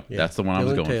 There you go. Yeah. That's the one I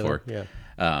was going Taylor, for. Yeah.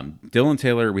 Dylan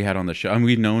Taylor, we had on the show. I mean,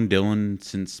 we've known Dylan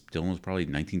since Dylan was probably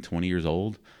 19, 20 years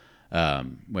old.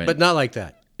 But not like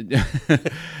that.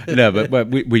 No, but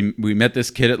we met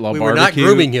this kid at La Barbecue. Were not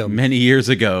grooming him many years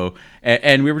ago,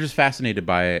 and we were just fascinated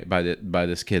by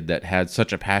this kid that had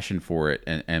such a passion for it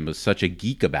and was such a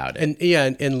geek about it.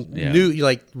 And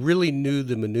knew really knew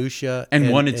the minutia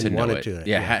and wanted to know it.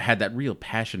 Yeah, had that real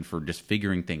passion for just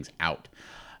figuring things out.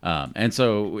 And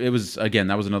so it was, again,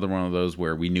 that was another one of those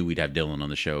where we knew we'd have Dylan on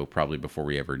the show probably before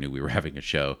we ever knew we were having a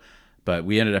show. But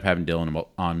we ended up having Dylan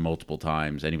on multiple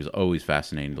times, and he was always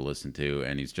fascinating to listen to,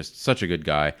 and he's just such a good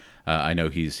guy. I know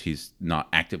he's not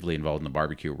actively involved in the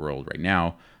barbecue world right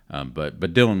now, but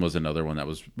Dylan was another one that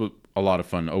was a lot of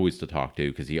fun always to talk to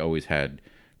because he always had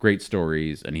great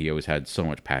stories, and he always had so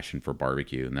much passion for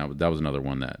barbecue, and that was another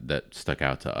one that stuck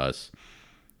out to us.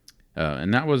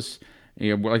 And that was,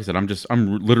 like I said,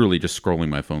 I'm literally just scrolling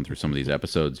my phone through some of these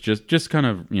episodes, just kind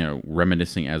of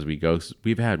reminiscing as we go.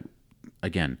 We've had,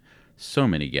 again, so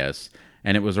many guests,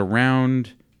 and it was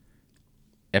around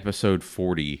episode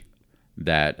 40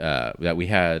 that we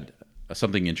had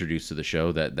something introduced to the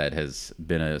show that has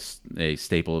been a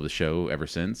staple of the show ever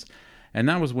since, and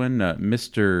that was when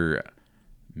Mr.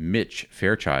 Mitch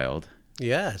Fairchild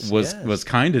was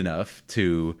kind enough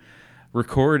to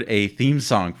record a theme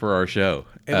song for our show.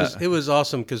 It was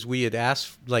awesome because we had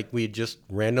asked, like we had just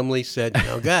randomly said,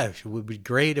 "Oh gosh, it would be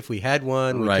great if we had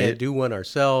one. We can't do one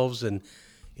ourselves," and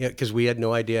because we had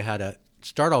no idea how to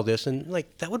start all this, and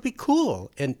like that would be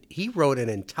cool. And he wrote an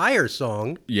entire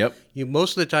song. Yep.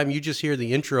 Most of the time, you just hear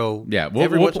the intro. Yeah,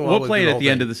 we'll play it at the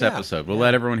end of this episode. We'll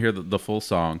let everyone hear the full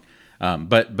song.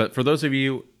 But for those of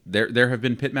you, there have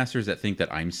been pitmasters that think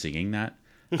that I'm singing that.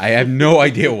 I have no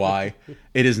idea why.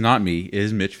 It is not me. It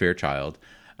is Mitch Fairchild.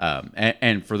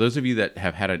 And for those of you that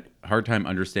have had a hard time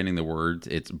understanding the words,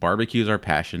 it's barbecue's our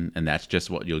passion, and that's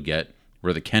just what you'll get.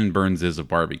 Where the Ken Burns is of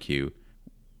barbecue,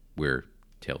 we're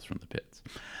Tales from the Pits.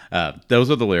 Those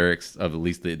are the lyrics of at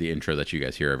least the intro that you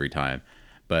guys hear every time.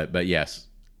 But yes.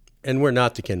 And we're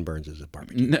not the Ken Burnses of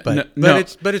barbecue,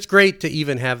 but it's great to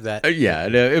even have that.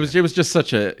 It was just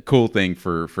such a cool thing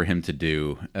for him to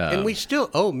do. And we still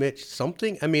owe Mitch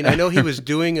something. I mean, I know he was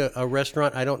doing a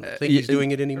restaurant. I don't think he's doing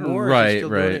it anymore. Right.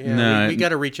 Yeah, no, we got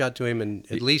to reach out to him and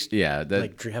at least have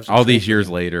some all these years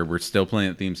later, we're still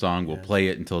playing the theme song. We'll play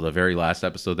it until the very last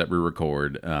episode that we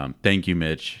record. Thank you,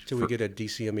 Mitch. Till we get a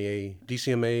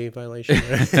DCMA violation,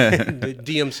 the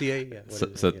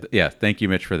DMCA. Thank you,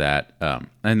 Mitch, for that.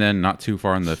 And then not too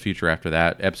far in the future after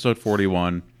that, episode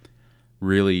 41,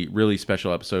 really, really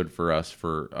special episode for us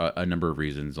for a number of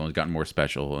reasons. It's only gotten more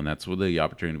special, and that's the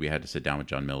opportunity we had to sit down with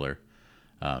John Miller.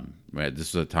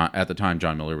 This was at the time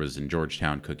John Miller was in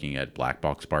Georgetown cooking at Black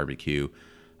Box Barbecue.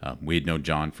 We had known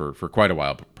John for quite a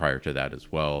while prior to that as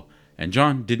well. And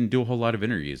John didn't do a whole lot of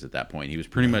interviews at that point. He was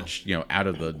pretty much out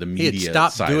of the media. He had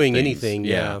stopped side doing of things.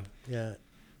 anything. Yeah.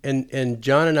 And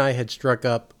John and I had struck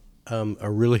up a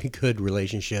really good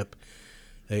relationship.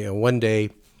 One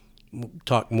day, we'll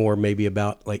talk more maybe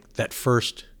about like that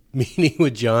first meeting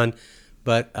with John,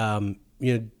 but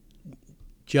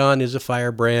John is a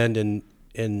firebrand,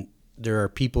 and there are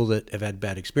people that have had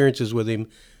bad experiences with him,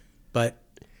 but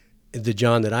the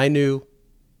John that I knew,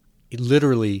 he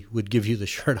literally would give you the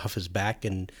shirt off his back,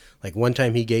 and like one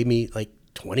time he gave me like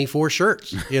 24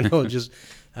 shirts, just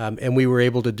and we were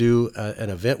able to do an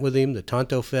event with him, the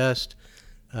Tonto Fest,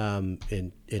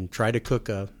 and try to cook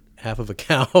half of a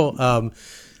cow, but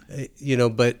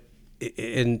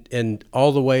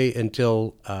all the way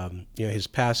until his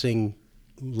passing.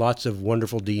 Lots of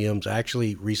wonderful DMs. I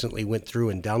actually recently went through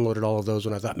and downloaded all of those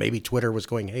when I thought maybe Twitter was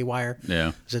going haywire. Yeah,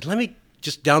 I said, let me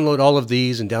just download all of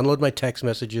these and download my text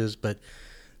messages. But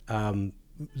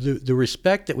the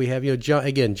respect that we have,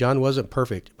 John wasn't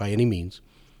perfect by any means,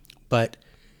 but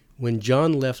when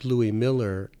John left Louis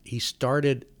Miller, he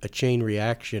started a chain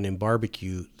reaction in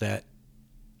barbecue that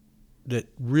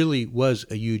really was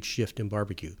a huge shift in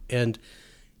barbecue. And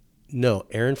no,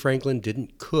 Aaron Franklin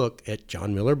didn't cook at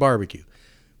John Miller Barbecue,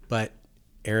 but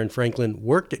Aaron Franklin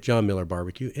worked at John Miller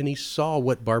Barbecue, and he saw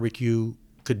what barbecue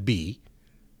could be,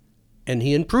 and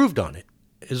he improved on it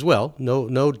as well.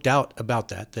 No doubt about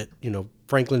that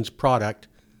Franklin's product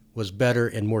was better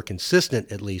and more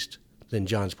consistent, at least, than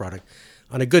John's product.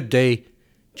 On a good day,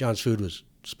 John's food was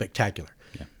spectacular.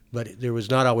 Yeah. But there was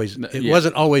not always. It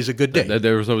wasn't always a good day.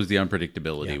 There was always the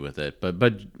unpredictability with it.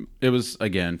 But it was,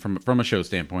 again, from a show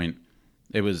standpoint,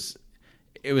 it was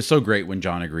so great when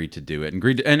John agreed to do it,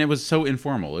 and it was so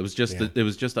informal. It was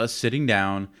just us sitting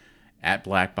down at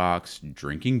Black Box,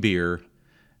 drinking beer,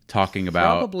 talking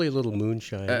about probably a little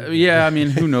moonshine. I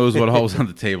mean, who knows what all was on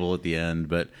the table at the end,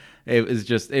 but it was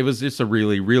just a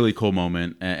really, really cool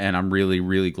moment, and I'm really,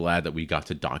 really glad that we got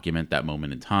to document that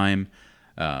moment in time.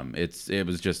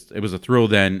 It was a thrill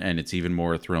then, and it's even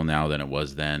more a thrill now than it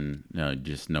was then.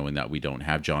 Just knowing that we don't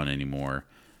have John anymore.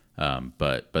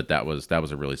 But that was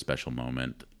a really special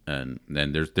moment, and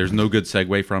then there's no good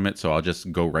segue from it, so I'll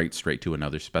just go right straight to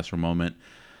another special moment.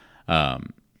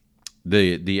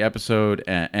 The episode,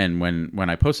 and when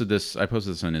I posted this on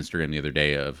Instagram the other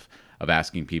day of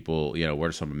asking people, what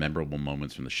are some memorable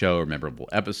moments from the show or memorable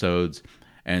episodes,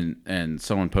 and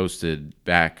someone posted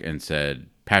back and said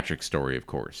Patrick's story, of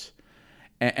course.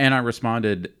 And I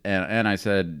responded and I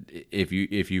said, if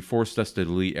you forced us to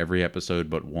delete every episode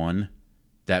but one,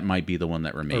 that might be the one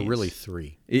that remains. Or really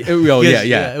three. Well,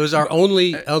 yeah. It was our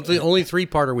only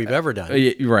 3-parter we've ever done.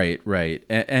 Right.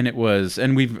 And it was,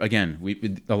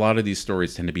 and a lot of these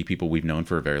stories tend to be people we've known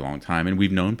for a very long time, and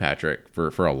we've known Patrick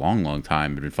for a long, long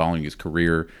time. We've been following his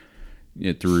career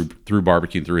through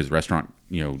barbecue, through his restaurant,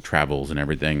 travels and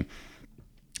everything.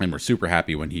 And we're super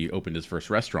happy when he opened his first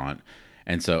restaurant.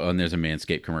 And there's a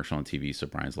Manscaped commercial on TV, so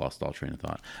Brian's lost all train of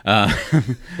thought.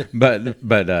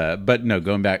 But no,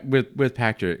 going back with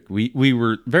Patrick, we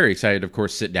were very excited, of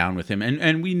course, sit down with him,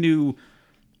 and we knew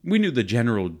the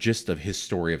general gist of his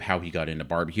story of how he got into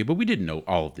barbecue, but we didn't know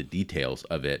all of the details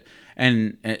of it.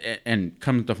 And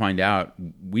come to find out,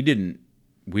 we didn't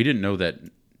know that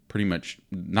pretty much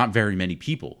not very many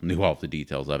people knew all of the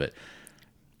details of it.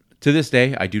 To this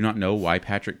day, I do not know why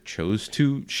Patrick chose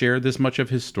to share this much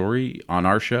of his story on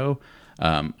our show.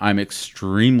 I'm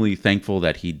extremely thankful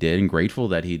that he did and grateful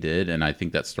that he did, and I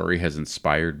think that story has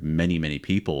inspired many, many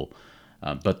people.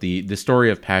 But the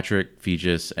story of Patrick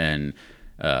Fegis and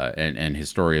his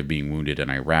story of being wounded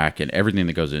in Iraq and everything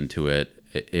that goes into it,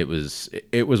 it was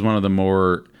one of the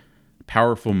more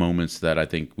powerful moments that I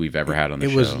think we've ever had on the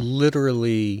show. It was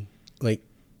literally like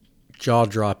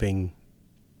jaw-dropping.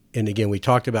 And again, we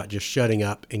talked about just shutting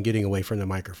up and getting away from the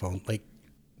microphone. Like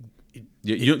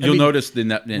you'll notice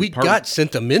we got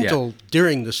sentimental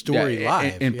during the story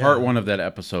live. In part one of that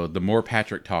episode, the more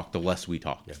Patrick talked, the less we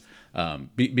talked. Yeah.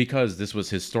 Because this was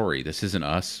his story. This isn't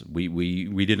us.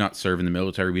 We did not serve in the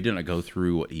military. We did not go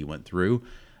through what he went through.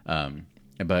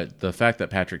 But the fact that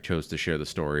Patrick chose to share the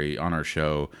story on our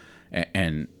show,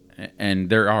 and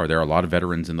there are a lot of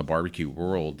veterans in the barbecue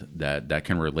world that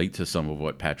can relate to some of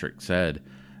what Patrick said.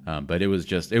 But it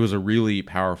was a really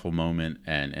powerful moment,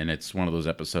 and it's one of those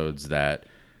episodes that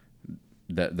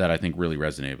I think really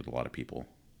resonated with a lot of people.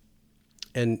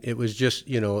 And it was just,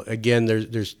 again,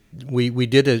 we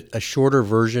did a shorter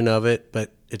version of it,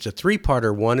 but it's a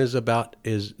 3-parter. One is about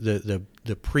the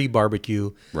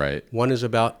pre-barbecue. Right. One is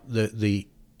about the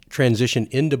transition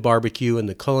into barbecue and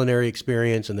the culinary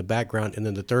experience and the background, and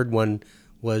then the third one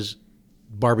was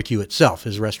barbecue itself,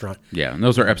 his restaurant. Yeah, and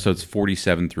those are episodes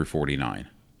 47 through 49.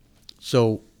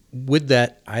 So with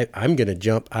that, I'm going to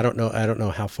jump. I don't know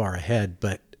how far ahead,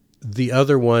 but the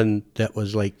other one that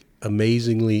was like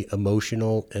amazingly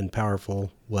emotional and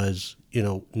powerful was,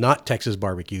 not Texas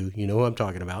barbecue. You know who I'm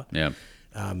talking about. Yeah.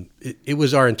 It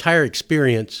was our entire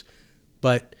experience,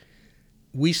 but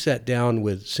we sat down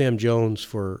with Sam Jones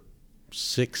for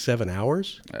 6-7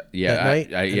 hours. That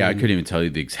night. I couldn't even tell you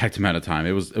the exact amount of time.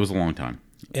 It was a long time.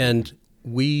 And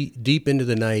we, deep into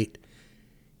the night,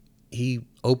 he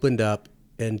opened up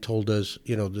and told us,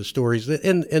 the stories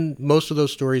and most of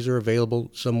those stories are available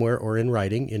somewhere or in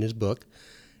writing in his book,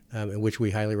 which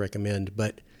we highly recommend.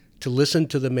 But to listen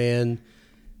to the man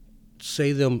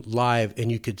say them live,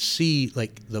 and you could see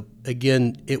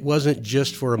it wasn't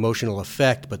just for emotional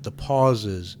effect, but the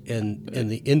pauses and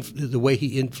the way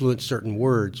he influenced certain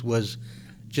words was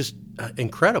just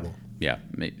incredible. Yeah.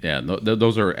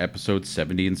 Those are episodes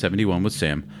 70 and 71 with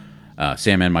Sam.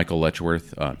 Sam and Michael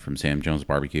Letchworth from Sam Jones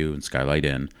Barbecue and Skylight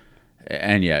Inn.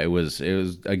 And yeah, it was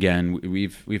again,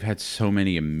 we've had so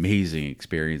many amazing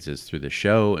experiences through the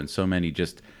show, and so many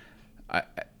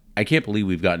I can't believe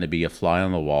we've gotten to be a fly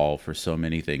on the wall for so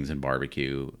many things in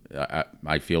barbecue.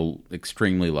 I feel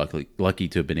extremely lucky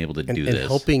to have been able to do this. And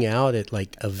helping out at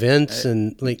events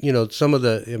and some of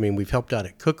we've helped out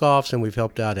at cook-offs and we've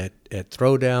helped out at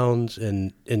throwdowns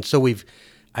and so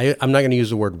I'm not going to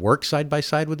use the word work side by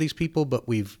side with these people, but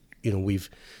we've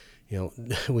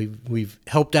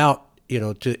helped out,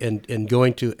 and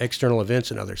going to external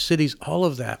events in other cities. All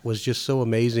of that was just so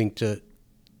amazing.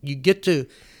 You get to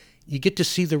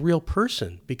see the real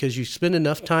person because you spend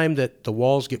enough time that the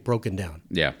walls get broken down.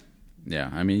 Yeah.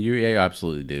 I mean, you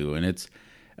absolutely do. And it's,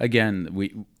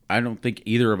 again, I don't think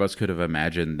either of us could have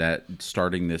imagined that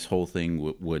starting this whole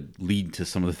thing would lead to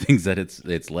some of the things that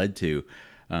it's led to.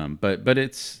 But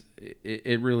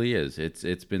it really is.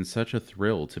 It's been such a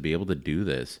thrill to be able to do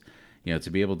this, to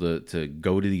be able to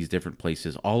go to these different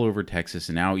places all over Texas,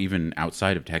 and now even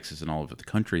outside of Texas and all over the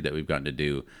country that we've gotten to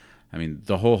do. I mean,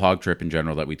 the whole hog trip in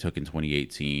general that we took in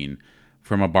 2018,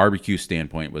 from a barbecue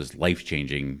standpoint, was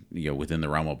life-changing, within the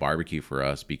realm of barbecue for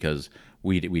us, because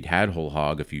we'd had whole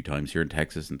hog a few times here in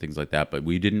Texas and things like that, but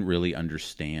we didn't really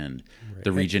understand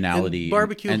the regionality. And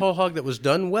barbecue whole hog that was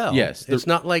done well. Yes, it's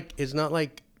not like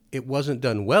it wasn't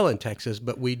done well in Texas,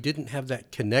 but we didn't have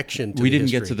that connection to we the didn't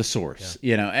history. Get to the source,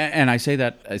 and I say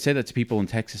that to people in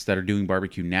Texas that are doing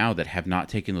barbecue now that have not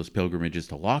taken those pilgrimages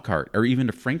to Lockhart or even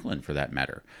to Franklin for that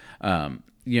matter.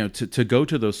 To go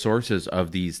to those sources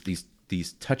of these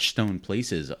touchstone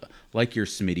places like your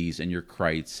Smitty's and your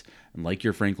Kreitz and like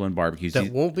your Franklin barbecues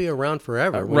that won't be around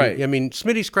forever. Right. I mean,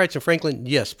 Smitty's, Kreitz, and Franklin,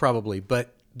 yes, probably,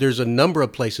 but there's a number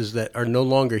of places that are no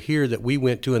longer here that we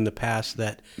went to in the past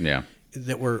that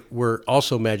were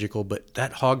also magical. But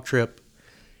that hog trip,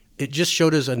 it just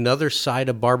showed us another side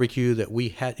of barbecue that we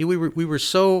had. We were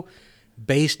so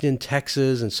based in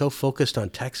Texas and so focused on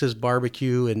Texas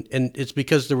barbecue. And it's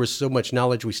because there was so much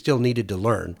knowledge we still needed to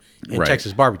learn in Right.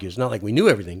 Texas barbecue. It's not like we knew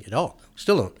everything at all.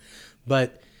 Still don't.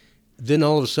 But then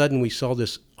all of a sudden we saw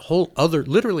this whole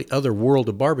literally other world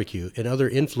of barbecue and other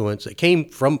influence that came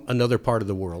from another part of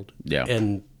the world. Yeah.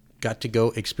 And got to go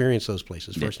experience those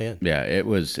places firsthand. Yeah, it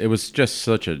was just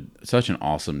such an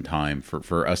awesome time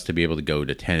for us to be able to go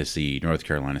to Tennessee, North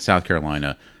Carolina, South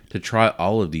Carolina, to try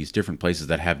all of these different places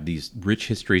that have these rich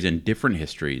histories and different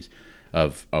histories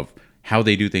of how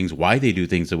they do things, why they do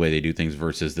things the way they do things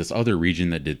versus this other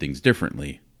region that did things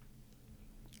differently.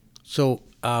 So,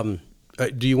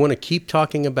 do you want to keep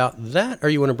talking about that, or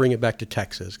you want to bring it back to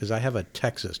Texas? Because I have a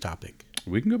Texas topic.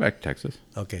 We can go back to Texas.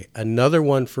 Okay, another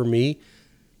one for me,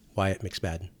 Wyatt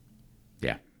McSpadden.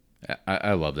 Yeah,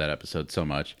 I love that episode so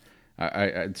much.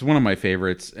 It's one of my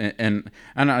favorites, and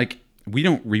like we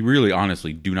really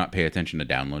honestly do not pay attention to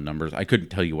download numbers. I couldn't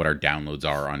tell you what our downloads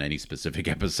are on any specific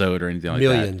episode or anything like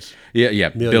Millions. that. Yeah,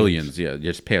 Millions. billions. Yeah,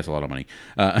 just pay us a lot of money.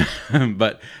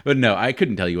 But no, I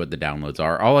couldn't tell you what the downloads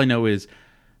are. All I know is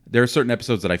there are certain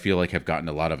episodes that I feel like have gotten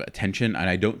a lot of attention, and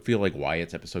I don't feel like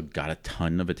Wyatt's episode got a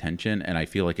ton of attention, and I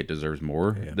feel like it deserves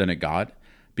more than it got.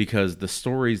 Because the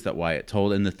stories that Wyatt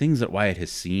told and the things that Wyatt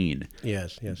has seen.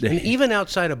 Yes. And even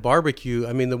outside of barbecue,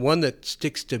 I mean, the one that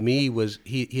sticks to me was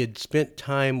he had spent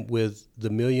time with the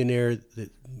millionaire,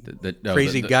 the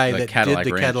crazy guy that did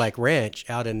the Cadillac Ranch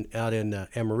out in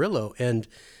Amarillo, and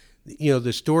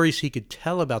the stories he could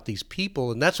tell about these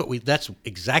people, and that's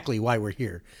exactly why we're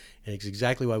here, and it's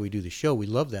exactly why we do the show. We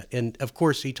love that, and of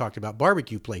course he talked about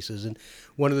barbecue places, and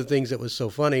one of the things that was so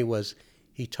funny was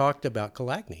he talked about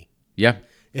Calagny. Yeah.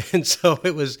 And so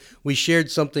we shared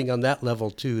something on that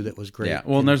level too that was great. Yeah.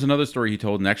 Well, and there's another story he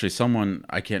told, and actually someone,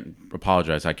 I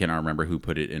cannot remember who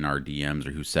put it in our DMs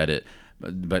or who said it,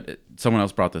 but someone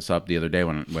else brought this up the other day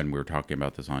when we were talking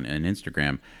about this on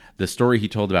Instagram. The story he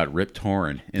told about Rip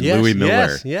Torn and Louis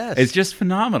Miller. Yes. It's just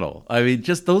phenomenal. I mean,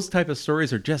 just those type of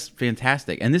stories are just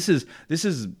fantastic. And this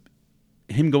is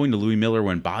him going to Louis Miller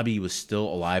when Bobby was still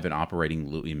alive and operating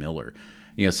Louis Miller.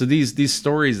 So these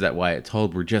stories that Wyatt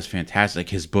told were just fantastic.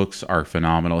 His books are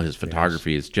phenomenal. His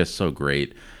photography is just so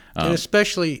great. And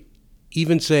especially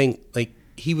even saying, like,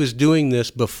 he was doing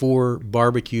this before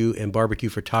barbecue and barbecue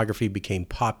photography became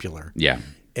popular. Yeah.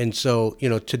 And so,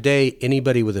 today,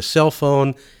 anybody with a cell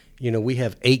phone, we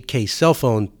have 8K cell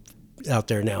phone out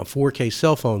there now, 4K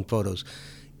cell phone photos.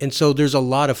 And so there's a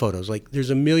lot of photos. Like,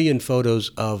 there's a million photos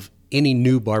of any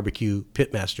new barbecue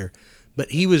pitmaster.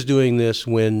 But he was doing this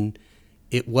when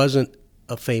it wasn't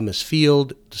a famous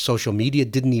field. Social media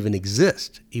didn't even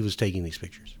exist. He was taking these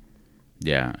pictures.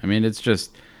 Yeah, I mean, it's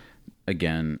just,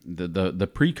 again, the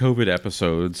pre-COVID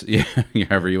episodes,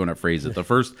 however you want to phrase it, the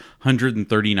first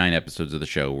 139 episodes of the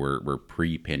show were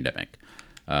pre-pandemic.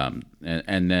 And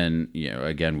then,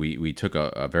 again, we took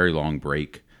a very long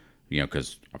break,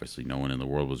 because obviously no one in the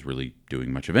world was really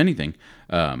doing much of anything.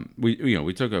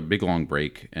 We took a big long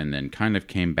break and then kind of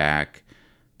came back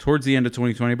towards the end of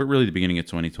 2020, but really the beginning of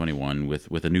 2021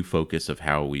 with a new focus of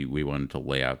how we wanted to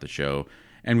lay out the show.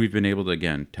 And we've been able to,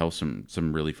 again, tell some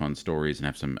really fun stories and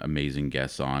have some amazing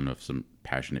guests on of some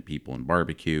passionate people in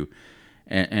barbecue.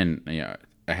 And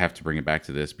I have to bring it back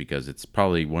to this because it's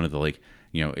probably one of the,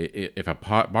 if a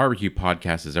barbecue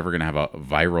podcast is ever going to have a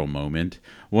viral moment,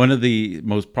 one of the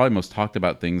most talked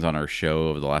about things on our show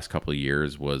over the last couple of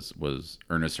years was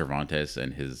Ernest Cervantes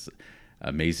and his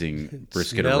amazing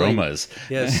brisket aromas.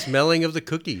 Yeah, smelling of the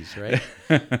cookies, right?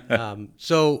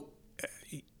 So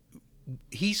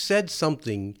he said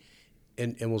something,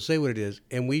 and we'll say what it is,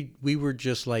 and we were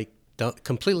just like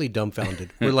completely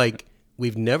dumbfounded. We're like,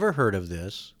 we've never heard of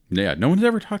this. Yeah, no one's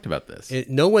ever talked about this.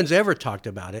 No one's ever talked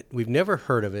about it. We've never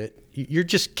heard of it. You're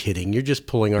just kidding. You're just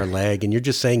pulling our leg, and you're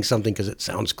just saying something because it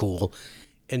sounds cool.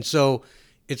 And so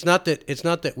it's not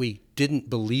that we didn't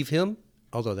believe him.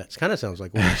 Although that kind of sounds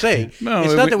like what I'm saying. It's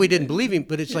not that we didn't believe him,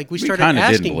 but it's like we started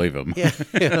asking. We kind of didn't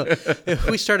believe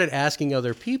him. We started asking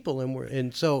other people,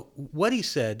 and so what he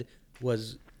said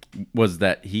was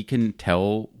that he can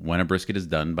tell when a brisket is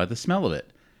done by the smell of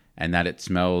it, and that it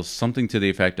smells something to the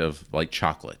effect of like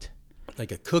chocolate,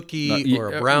 like a cookie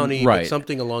or a brownie, right? But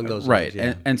something along those right. lines.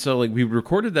 Yeah. And so like we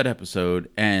recorded that episode,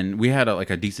 and we had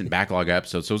a decent backlog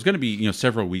episode, so it was going to be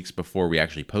several weeks before we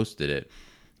actually posted it.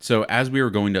 So as we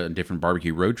were going to different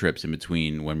barbecue road trips in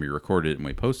between when we recorded it and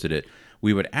we posted it,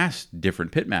 we would ask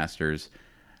different pitmasters,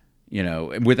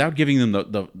 without giving them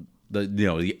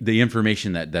the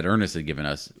information that Ernest had given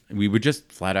us, we would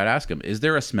just flat out ask them, is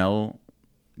there a smell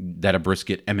that a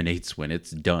brisket emanates when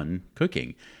it's done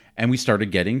cooking? And we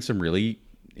started getting some really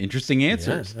interesting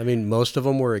answers. Yeah. I mean, most of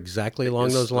them were exactly along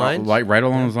those lines. Right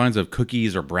along those lines of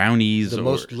cookies or brownies. The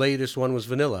most latest one was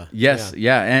vanilla. Yes,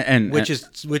 and which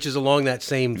is along that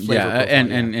same flavor yeah,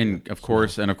 profile. And of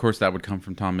course that would come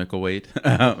from Tom Micklethwait,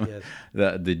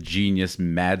 the genius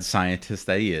mad scientist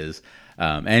that he is.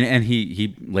 And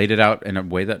he laid it out in a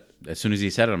way that as soon as he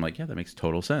said it, I'm like, yeah, that makes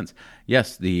total sense.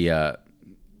 Yes, the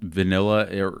vanilla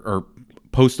or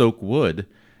post oak wood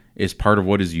is part of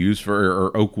what is used for,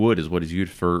 or oak wood is what is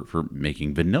used for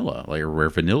making vanilla, like where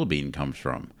vanilla bean comes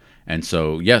from. And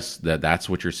so, yes, that's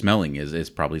what you're smelling is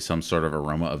probably some sort of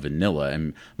aroma of vanilla.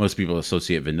 And most people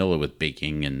associate vanilla with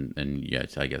baking, and yeah,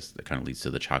 I guess that kind of leads to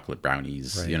the chocolate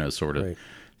brownies, sort of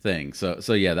thing.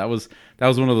 So yeah, that was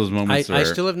one of those moments. I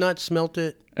still have not smelt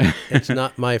it. It's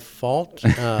not my fault.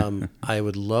 I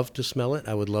would love to smell it.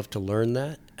 I would love to learn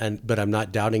that, but I'm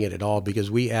not doubting it at all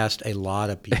because we asked a lot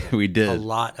of people. We did a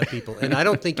lot of people, and I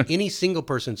don't think any single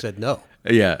person said no.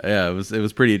 Yeah, it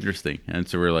was pretty interesting, and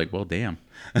so we're like, well, damn.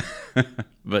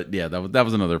 But yeah, that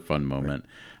was another fun moment.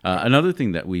 Another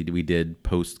thing that we did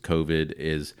post COVID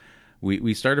is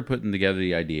we started putting together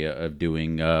the idea of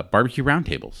doing barbecue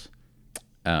roundtables.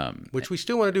 Which we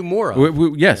still want to do more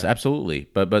of. Yes, absolutely.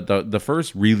 But the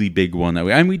first really big one that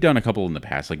we've done a couple in the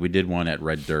past, like we did one at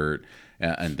Red Dirt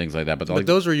and things like that. But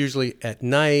those were usually at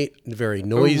night, very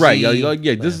noisy. Right?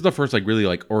 Yeah. This is the first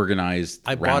really organized.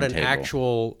 I bought an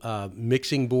actual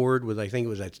mixing board with I think it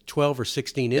was 12 or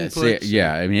 16 inputs.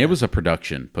 Yeah, I mean it was a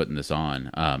production putting this on.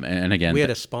 And again, we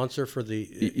had a sponsor for the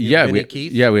Benny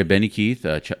Keith. Yeah, we had Benny Keith,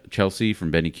 Chelsea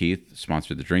from Benny Keith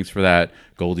sponsored the drinks for that.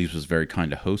 Goldie's was very kind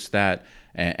to host that.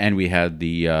 And we had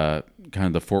the kind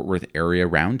of the Fort Worth area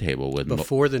roundtable with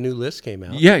before the new list came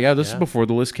out. Yeah. This is before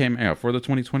the list came out. Before the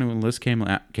 2021 list came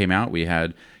out, we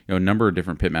had a number of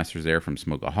different pitmasters there from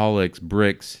Smokeaholics,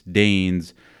 Bricks,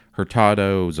 Danes,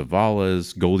 Hurtado,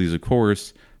 Zavala's, Goldie's, of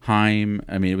course, Heim.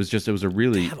 I mean, it was a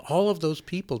really to have all of those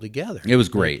people together. It was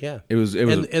great. Yeah, it was,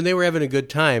 and they were having a good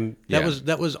time.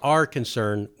 That was our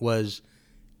concern was.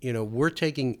 We're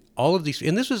taking all of these,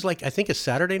 and this was like I think a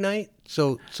Saturday night.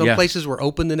 So some places were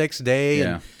open the next day,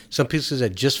 and some places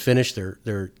had just finished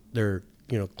their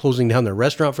closing down their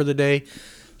restaurant for the day.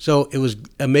 So it was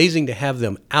amazing to have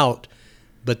them out.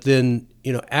 But then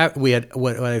we had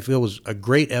what I feel was a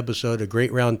great episode, a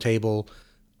great round table.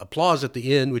 Applause at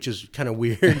the end, which is kind of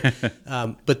weird.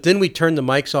 But then we turned the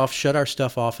mics off, shut our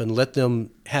stuff off, and let them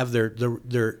have their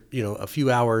a few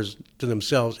hours to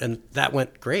themselves, and that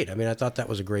went great. I mean, I thought that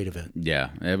was a great event. Yeah,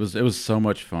 it was so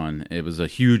much fun. It was a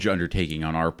huge undertaking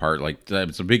on our part. Like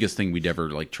it's the biggest thing we'd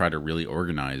ever try to really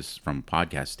organize from a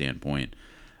podcast standpoint.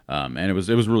 And it was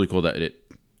really cool that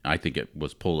I think it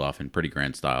was pulled off in pretty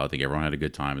grand style. I think everyone had a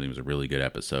good time. I think it was a really good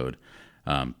episode.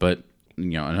 But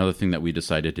another thing that we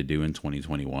decided to do in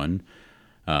 2021,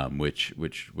 which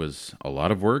was a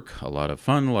lot of work, a lot of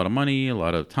fun, a lot of money, a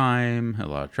lot of time, a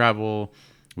lot of travel.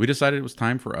 We decided it was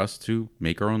time for us to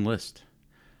make our own list.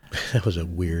 That was a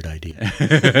weird idea.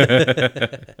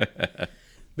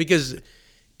 Because,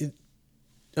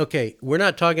 we're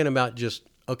not talking about just,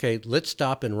 let's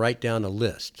stop and write down a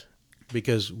list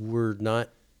because we're not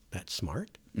that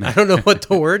smart. I don't know what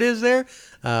the word is there.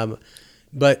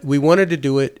 But we wanted to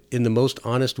do it in the most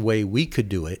honest way we could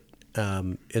do it,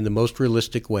 in the most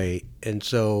realistic way. And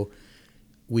so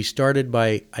we started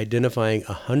by identifying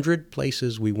 100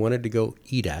 places we wanted to go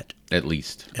eat at. At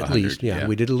least. Yeah.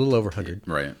 We did a little over 100.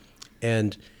 Right.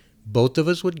 And both of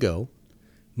us would go,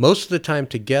 most of the time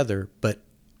together, but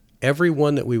every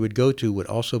one that we would go to would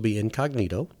also be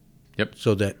incognito. Yep.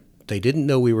 So that they didn't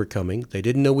know we were coming. They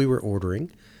didn't know we were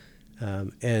ordering.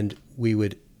 And we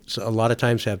would... So a lot of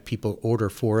times have people order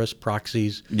for us,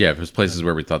 proxies. Yeah, there's places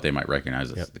where we thought they might recognize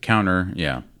us at the counter.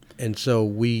 Yeah. And so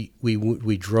we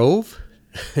drove.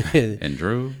 and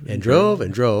drove. And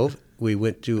drove. We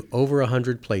went to over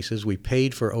 100 places. We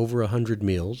paid for over 100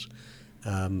 meals.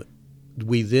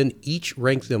 We then each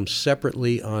ranked them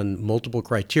separately on multiple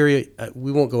criteria.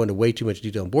 We won't go into way too much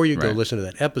detail and bore you. Go listen to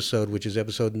that episode, which is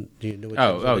episode. Do you know what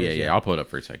episode it is? Yeah. I'll pull it up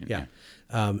for a second. Yeah.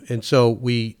 And so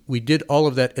we did all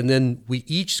of that, and then we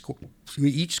each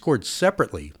scored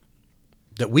separately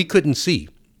that we couldn't see.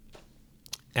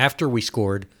 After we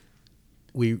scored,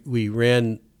 we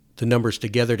ran the numbers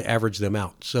together to average them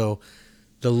out. So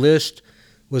the list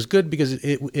was good because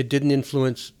it didn't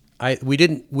influence.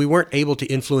 We weren't able to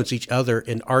influence each other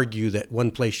and argue that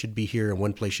one place should be here and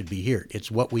one place should be here.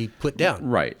 It's what we put down.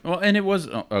 Right. Well, and it was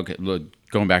okay. Look,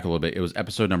 going back a little bit, it was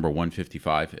episode number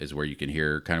 155 is where you can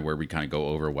hear kind of where we kind of go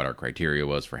over what our criteria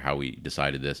was for how we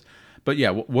decided this. But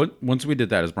yeah, once we did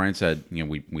that, as Brian said,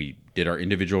 we did our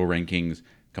individual rankings,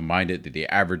 combined it, did the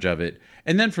average of it,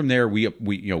 and then from there we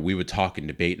would talk and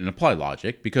debate and apply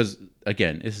logic, because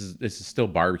again, this is still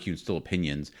barbecue and still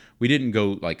opinions. We didn't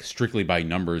go like strictly by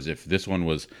numbers. If this one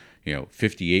was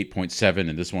 58.7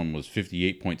 and this one was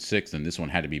 58.6, and this one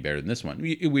had to be better than this one,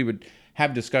 we would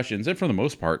have discussions, and for the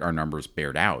most part our numbers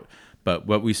bared out. But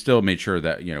we still made sure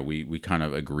that we kind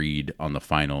of agreed on the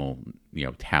final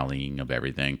tallying of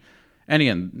everything. And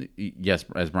again, yes,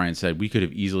 as Brian said, we could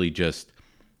have easily just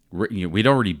we'd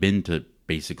already been to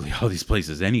basically all these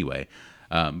places anyway,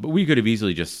 but we could have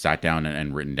easily just sat down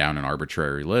and written down an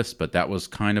arbitrary list. But that was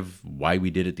kind of why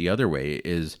we did it the other way.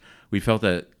 Is we felt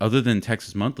that other than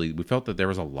Texas Monthly, we felt that there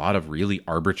was a lot of really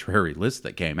arbitrary lists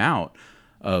that came out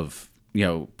of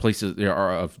places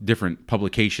of different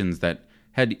publications that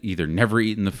had either never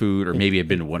eaten the food or maybe had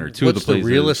been to one or two of the places. What's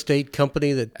the real estate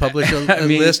company that published a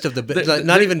list of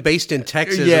not even based in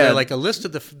Texas? Yeah, they're like a list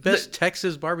of the best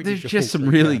Texas barbecue There's joints. just some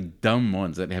really dumb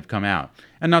ones that have come out.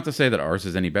 And not to say that ours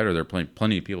is any better. There are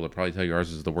plenty of people that probably tell you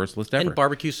ours is the worst list ever. And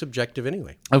barbecue's subjective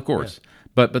anyway. Of course. Yeah.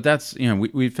 But that's,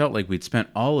 we felt like we'd spent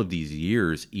all of these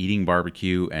years eating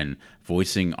barbecue and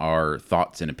voicing our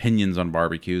thoughts and opinions on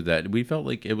barbecue, that we felt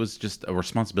like it was just a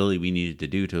responsibility we needed to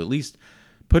do to at least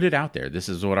put it out there. This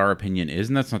is what our opinion is.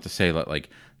 And that's not to say that like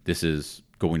this is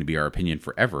going to be our opinion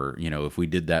forever. If we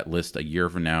did that list a year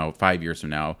from now, 5 years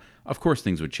from now, of course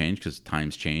things would change because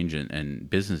times change and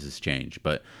businesses change.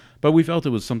 But we felt it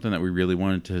was something that we really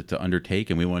wanted to undertake,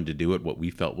 and we wanted to do it what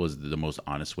we felt was the most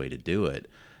honest way to do it.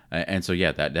 And so,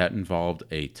 yeah, that involved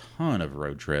a ton of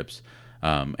road trips.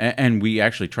 And we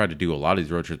actually tried to do a lot of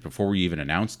these road trips before we even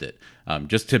announced it,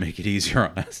 just to make it easier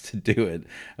on us to do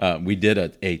it. We did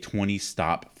a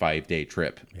 20-stop 5-day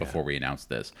trip before we announced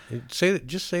this.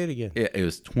 Just say it again. It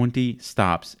was 20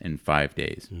 stops in 5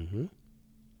 days. Mm-hmm.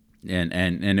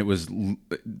 And it was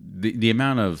the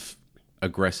amount of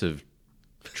aggressive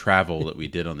travel that we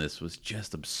did on this was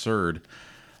just absurd.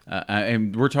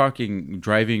 And we're talking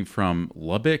driving from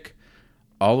Lubbock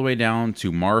all the way down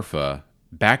to Marfa,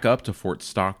 back up to Fort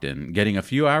Stockton, getting a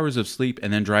few hours of sleep,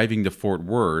 and then driving to Fort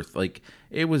Worth. Like,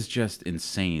 it was just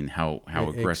insane how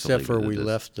aggressively. Except for we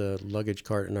left the luggage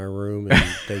cart in our room, and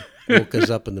they woke us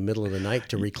up in the middle of the night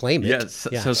to reclaim it. Yes.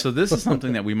 Yeah. So this is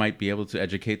something that we might be able to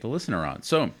educate the listener on.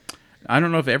 So I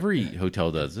don't know if every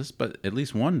hotel does this, but at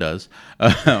least one does.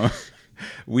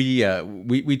 We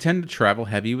tend to travel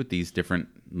heavy with these different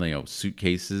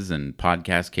suitcases and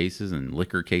podcast cases and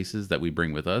liquor cases that we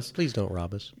bring with us. Please don't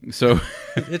rob us. So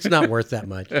it's not worth that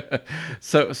much.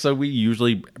 So we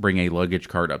usually bring a luggage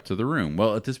cart up to the room.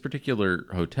 Well, at this particular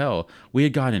hotel, we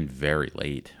had gotten very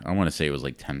late. I want to say it was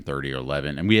like 10:30 or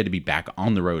 11, and we had to be back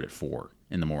on the road at 4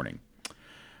 in the morning.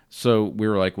 So we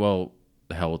were like, well,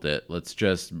 the hell with it. Let's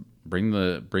just bring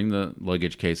the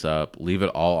luggage case up, leave it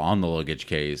all on the luggage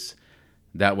case.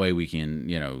 That way we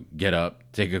can, get up,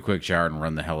 take a quick shower, and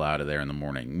run the hell out of there in the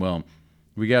morning. Well,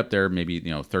 we got up there maybe,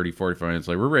 30, 45 minutes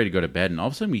later. We're ready to go to bed, and all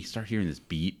of a sudden we start hearing this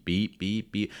beep, beep,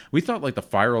 beep, beep. We thought like the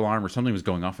fire alarm or something was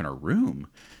going off in our room,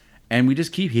 and we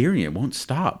just keep hearing it. It won't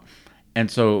stop.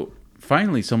 And so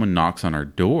finally someone knocks on our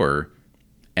door,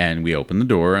 and we open the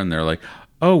door, and they're like,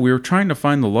 oh, we were trying to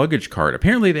find the luggage cart.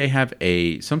 Apparently they have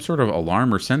some sort of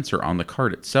alarm or sensor on the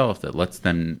cart itself that lets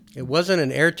them... It wasn't an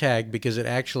AirTag because it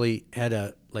actually had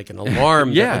an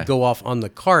alarm that would go off on the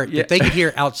cart that they could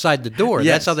hear outside the door.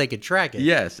 Yes. That's how they could track it.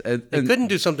 Yes. They couldn't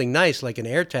do something nice like an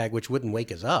AirTag, which wouldn't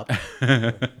wake us up.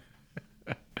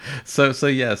 So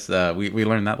yes, we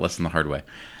learned that lesson the hard way.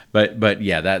 But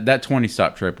yeah, that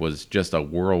 20-stop trip was just a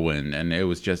whirlwind, and it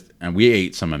was and we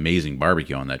ate some amazing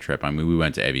barbecue on that trip. I mean, we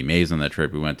went to Evie Mae's on that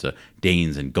trip. We went to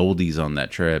Dane's and Goldie's on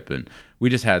that trip, and we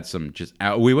just had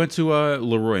we went to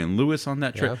Leroy and Lewis on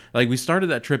that trip. Yeah. Like, we started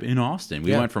that trip in Austin.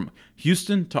 We went from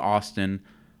Houston to Austin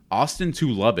to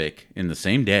Lubbock in the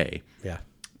same day. Yeah.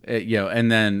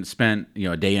 And then spent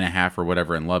a day and a half or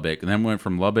whatever in Lubbock, and then went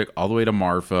from Lubbock all the way to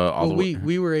Marfa.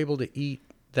 We were able to eat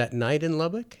that night in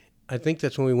Lubbock. I think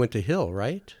that's when we went to Hill,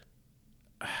 right?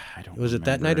 I don't. Was it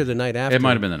that night or the night after? It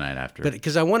might have been the night after. But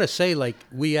because I want to say,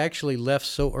 we actually left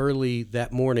so early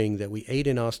that morning that we ate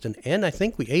in Austin, and I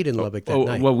think we ate in Lubbock that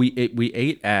night. Well, we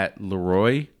ate at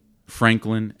Leroy,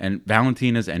 Franklin, and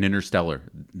Valentina's and Interstellar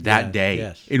that day.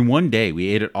 Yes. In one day, we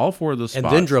ate at all 4 of those spots,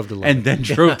 and then drove to Lubbock. And then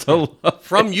drove to Lubbock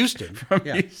from Houston.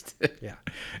 Houston. Yeah,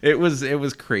 it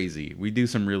was crazy. We do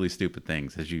some really stupid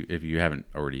things, if you haven't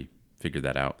already figured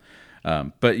that out.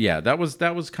 But yeah, that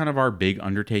was kind of our big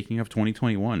undertaking of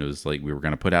 2021. It was like we were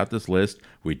going to put out this list.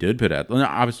 We did put out,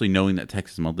 obviously knowing that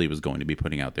Texas Monthly was going to be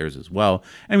putting out theirs as well,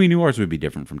 and we knew ours would be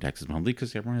different from Texas Monthly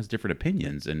because everyone has different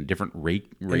opinions and different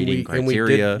rating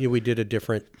criteria. And we did a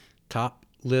different top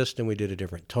list and we did a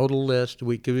different total list.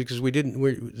 Because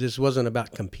this wasn't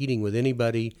about competing with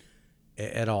anybody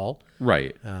at all.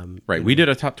 Right. Right. We did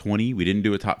a top 20. We didn't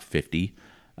do a top 50.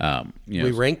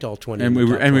 We ranked all 20. And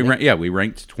we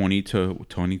ranked 20 to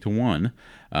 1.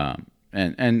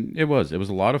 And it was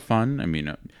a lot of fun. I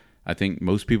mean, I think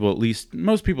most people at least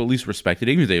respect it,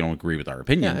 even if they don't agree with our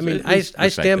opinions. Yeah, I mean, I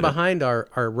stand behind our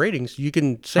ratings. You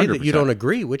can say 100%. That you don't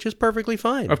agree, which is perfectly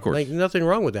fine. Of course, like, nothing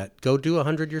wrong with that. Go do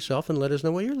 100 yourself and let us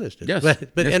know what your list is. Yes,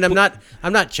 but and I'm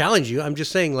not challenging you. I'm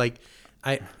just saying, like,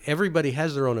 everybody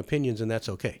has their own opinions, and that's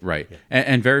okay. Right. Yeah.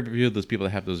 And very few of those people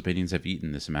that have those opinions have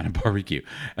eaten this amount of barbecue.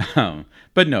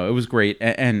 But no, it was great,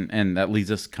 and that leads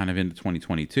us kind of into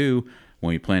 2022 when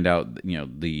we planned out,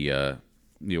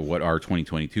 what our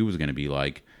 2022 was going to be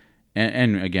like.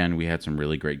 And again, we had some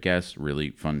really great guests, really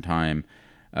fun time.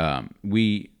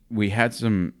 We had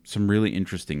some really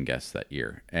interesting guests that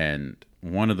year. And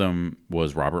one of them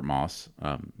was Robert Moss,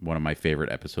 one of my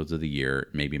favorite episodes of the year,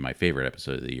 maybe my favorite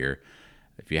episode of the year.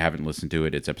 If you haven't listened to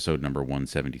it, it's episode number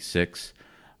 176.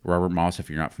 Robert Moss, if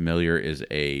you're not familiar, is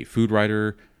a food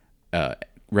writer,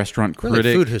 restaurant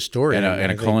critic, food historian,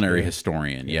 and a culinary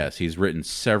historian. Yeah. Yes, he's written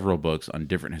several books on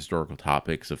different historical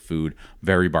topics of food,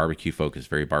 very barbecue focused,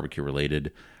 very barbecue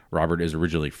related. Robert is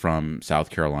originally from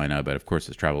South Carolina, but of course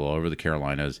has traveled all over the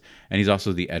Carolinas, and he's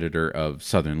also the editor of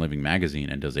Southern Living magazine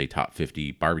and does a top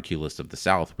 50 barbecue list of the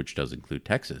South, which does include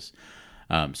Texas.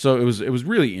 So it was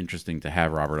really interesting to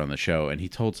have Robert on the show, and he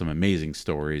told some amazing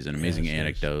stories and amazing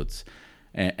anecdotes.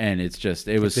 And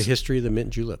it was the history of the mint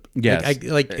julep. Yes,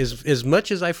 as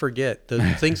much as I forget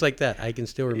things like that, I can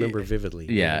still remember vividly.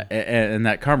 Yeah, and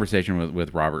that conversation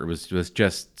with Robert was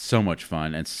just so much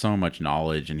fun and so much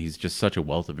knowledge, and he's just such a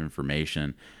wealth of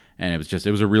information. And it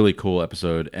was a really cool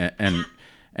episode. And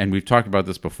we've talked about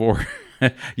this before.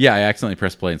 Yeah, I accidentally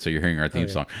pressed play, and so you're hearing our theme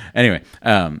song. Anyway,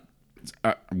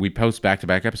 we post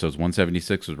back-to-back episodes.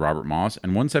 176 was Robert Moss,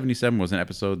 and 177 was an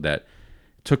episode that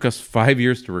took us 5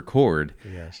 years to record.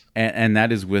 Yes. And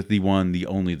that is with the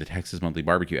only Texas Monthly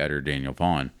Barbecue editor, Daniel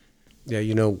Vaughn.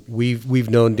 Yeah, we've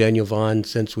known Daniel Vaughn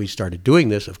since we started doing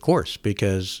this, of course,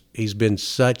 because he's been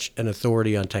such an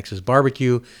authority on Texas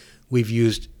barbecue. We've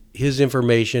used his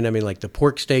information. I mean, like the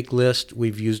pork steak list,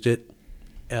 we've used it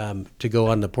to go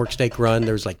on the pork steak run.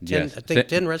 There's like 10, I think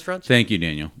 10 restaurants. Thank you,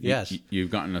 Daniel. Yes. You've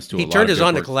gotten us to He turned us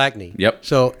on to Kalakny. Yep.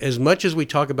 So as much as we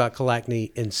talk about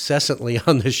Kalakny incessantly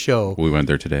on the show. We went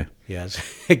there today. Yes,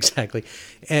 exactly.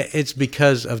 It's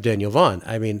because of Daniel Vaughn.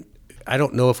 I mean, I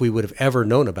don't know if we would have ever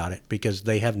known about it because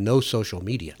they have no social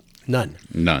media. None.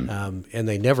 And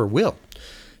they never will.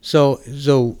 So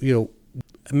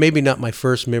maybe not my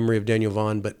first memory of Daniel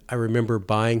Vaughn, but I remember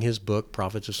buying his book,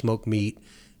 Prophets of Smoked Meat.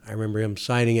 I remember him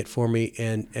signing it for me,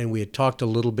 and we had talked a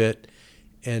little bit,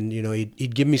 and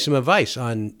he'd give me some advice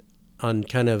on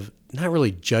kind of not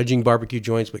really judging barbecue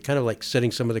joints, but kind of like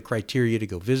setting some of the criteria to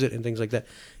go visit and things like that.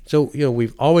 So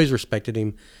we've always respected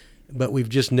him, but we've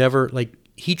just never, like,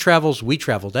 he travels, we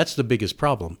travel. That's the biggest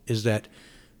problem, is that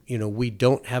we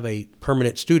don't have a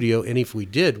permanent studio, and if we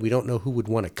did, we don't know who would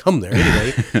want to come there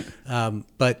anyway.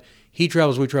 But he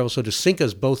travels, we travel. So to sync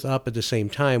us both up at the same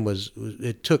time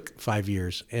it took 5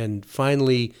 years, and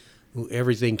finally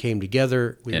everything came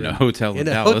together. We in were a hotel in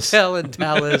Dallas. Hotel in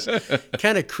Dallas,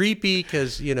 kind of creepy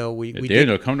because we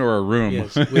Daniel, come to our room.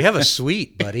 Yes, we have a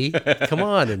suite, buddy. Come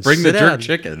on and bring sit the jerk down.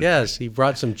 chicken. Yes, he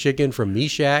brought some chicken from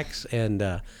Meshack's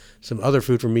and some other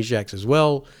food from Meshack's as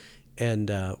well.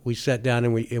 And we sat down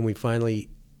and we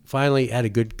finally had a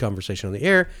good conversation on the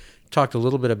air. Talked a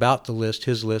little bit about the list,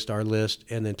 his list, our list,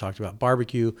 and then talked about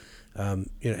barbecue.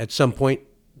 At some point,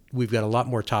 we've got a lot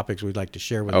more topics we'd like to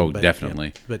share with you. Oh,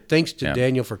 definitely. But thanks to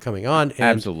Daniel for coming on. And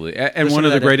absolutely. And one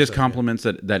of the greatest compliments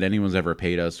that anyone's ever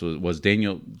paid us was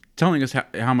Daniel telling us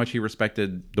how much he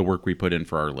respected the work we put in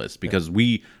for our list, because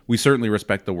we certainly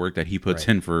respect the work that he puts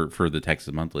in for the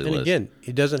Texas Monthly list. And again,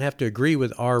 he doesn't have to agree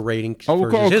with our ratings.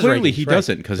 Clearly ratings. He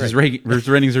doesn't, because his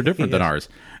ratings are different than ours.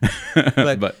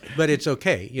 but it's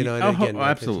okay, And again,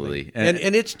 absolutely. And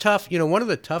it's tough. One of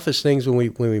the toughest things when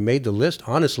we made the list,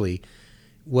 honestly,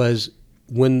 was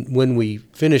when we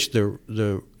finished the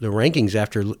rankings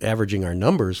after averaging our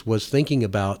numbers, was thinking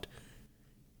about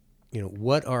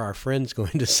what are our friends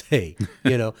going to say?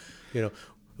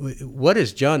 What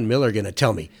is John Miller going to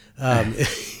tell me?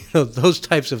 Those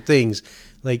types of things,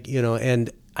 and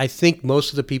I think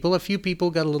most of the people, a few people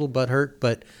got a little butthurt,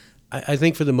 but I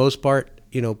think for the most part,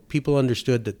 people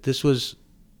understood that this was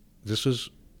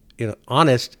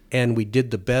honest, and we did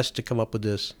the best to come up with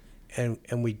this, and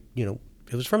we,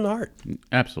 it was from the heart.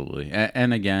 Absolutely.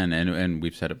 And again, and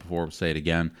we've said it before, we'll say it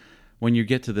again, when you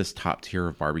get to this top tier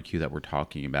of barbecue that we're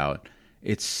talking about,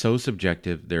 it's so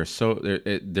subjective. There's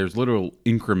literal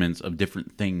increments of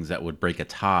different things that would break a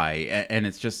tie, and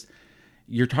it's just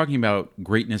you're talking about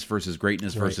greatness versus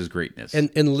greatness versus greatness.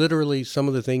 And literally some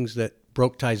of the things that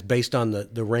broke ties based on the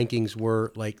rankings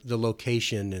were like the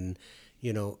location and,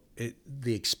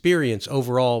 the experience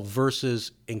overall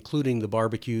versus including the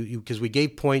barbecue, because we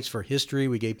gave points for history,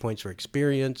 we gave points for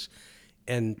experience.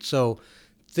 And so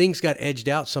things got edged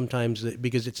out sometimes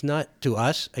because it's not, to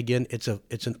us, again, it's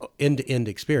an end-to-end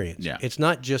experience. Yeah. It's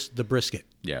not just the brisket.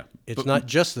 Yeah. It's not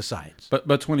just the sides. But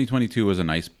 2022 was a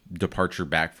nice departure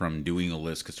back from doing a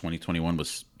list, because 2021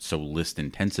 was so list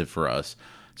intensive for us.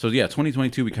 So yeah,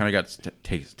 2022 we kind of got to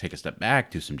take a step back,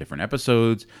 do some different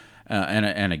episodes,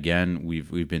 and again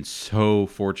we've been so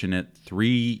fortunate.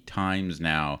 3 times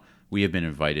now we have been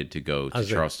invited to go to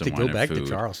Charleston Wine and Food.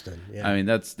 To Charleston. Yeah. I mean,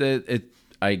 that's it.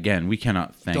 Again, we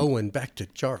cannot thank. Going back to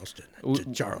Charleston.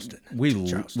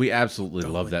 We absolutely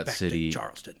love that city.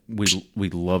 Charleston. We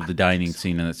love the dining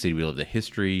scene in that city. We love the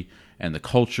history and the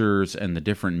cultures and the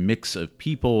different mix of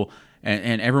people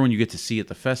and everyone you get to see at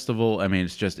the festival. I mean,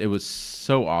 it was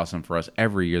so awesome for us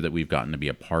every year that we've gotten to be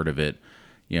a part of it.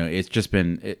 It's just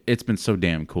been it's been so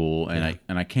damn cool, and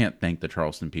I can't thank the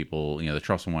Charleston people. The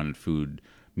Charleston Wine and Food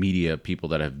media people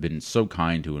that have been so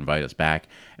kind to invite us back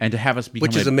and to have us become,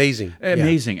 which is amazing,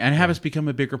 and have us become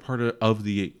a bigger part of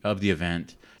the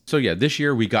event. So yeah, this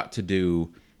year we got to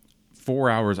do 4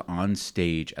 hours on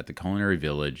stage at the Culinary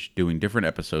Village, doing different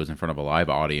episodes in front of a live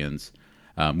audience,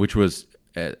 which was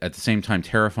at the same time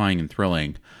terrifying and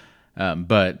thrilling.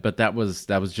 But that was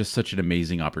just such an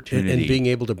amazing opportunity, and being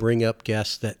able to bring up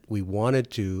guests that we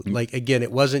wanted to. Like, again,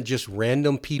 it wasn't just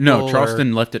random people. No,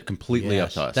 Charleston left it completely up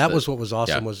to us. That was what was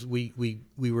awesome. Was we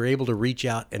were able to reach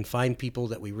out and find people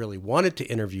that we really wanted to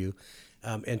interview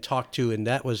and talk to, and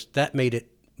that made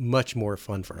it much more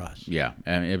fun for us. Yeah,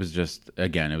 and it was just,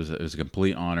 again, it was a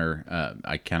complete honor.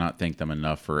 I cannot thank them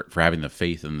enough for having the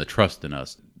faith and the trust in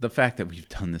us. The fact that we've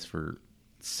done this for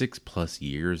 6+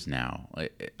 years now,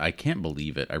 I can't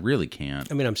believe it. I really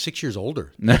can't. I mean, I'm 6 years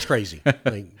older. That's crazy.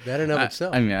 Like, that in and of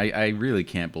itself. I mean, I really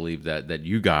can't believe that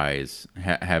you guys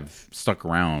have stuck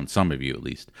around. Some of you, at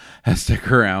least, have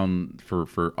stuck around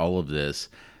for all of this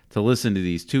to listen to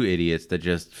these 2 idiots that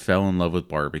just fell in love with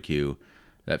barbecue,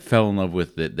 that fell in love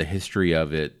with the history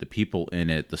of it, the people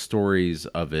in it, the stories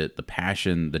of it, the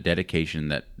passion, the dedication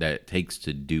that it takes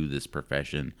to do this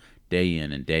profession day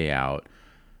in and day out.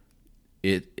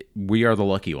 We are the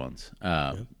lucky ones.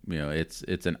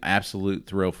 It's an absolute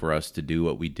thrill for us to do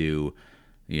what we do.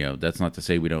 That's not to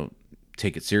say we don't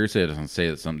take it seriously. It doesn't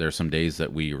say that there's some days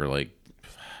that we were like,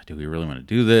 do we really want to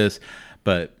do this?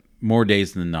 But more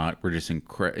days than not, we're just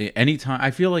anytime. I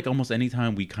feel like almost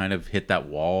anytime we kind of hit that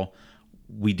wall,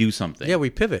 we do something. Yeah, we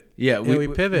pivot. We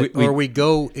pivot, or we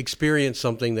go experience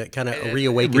something that kind of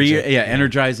reawakens it. Yeah,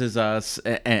 energizes us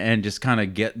and just kind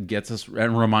of gets us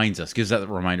and reminds us, gives that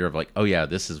reminder of like, oh yeah,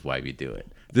 this is why we do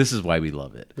it. This is why we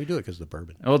love it. We do it because of the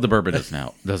bourbon. Oh, the bourbon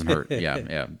doesn't hurt.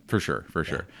 Yeah, for sure.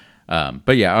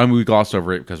 But yeah, I mean, we glossed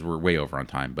over it because we're way over on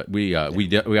time. But we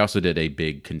also did a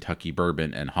big Kentucky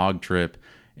bourbon and hog trip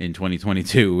in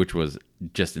 2022, which was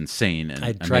just insane and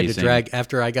I tried to drag,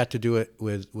 after I got to do it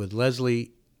with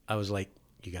Leslie, I was like,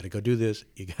 you got to go do this.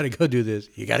 You got to go do this.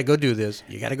 You got to go do this.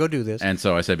 You got to go do this. And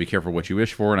so I said, be careful what you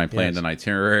wish for. And I planned an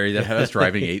itinerary that had us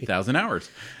driving 8,000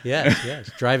 hours. Yes.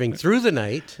 Driving through the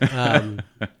night,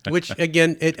 which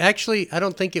again, I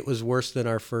don't think it was worse than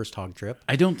our first hog trip.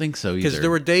 I don't think so either. Because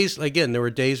there were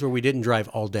days where we didn't drive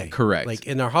all day. Correct. Like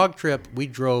in our hog trip, we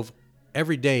drove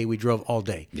every day. We drove all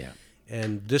day. Yeah.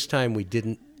 And this time we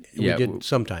didn't. We did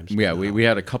sometimes. Yeah, we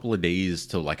had a couple of days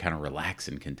to like kind of relax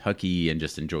in Kentucky and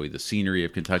just enjoy the scenery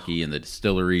of Kentucky and the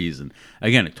distilleries. And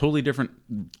again, a totally different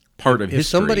part of history. If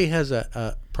somebody has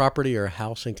a property or a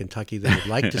house in Kentucky that would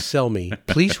like to sell me,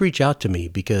 please reach out to me,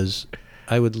 because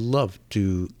I would love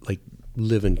to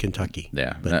live in Kentucky.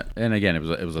 Yeah, and again,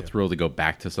 it was a thrill to go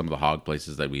back to some of the hog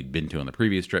places that we'd been to on the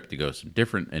previous trip, to go to some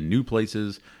different and new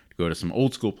places. Go to some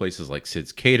old school places like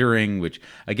Sid's Catering, which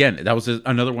again, that was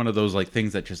another one of those like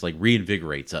things that just like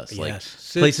reinvigorates us. Like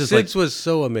Sid's was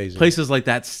so amazing. Places like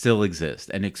that still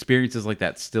exist, and experiences like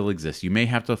that still exist. You may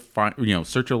have to find,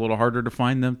 search a little harder to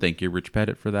find them. Thank you, Rich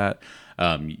Pettit, for that.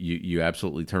 You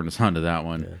absolutely turned us on to that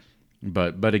one. Yeah.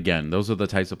 But again, those are the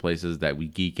types of places that we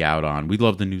geek out on. We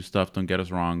love the new stuff. Don't get us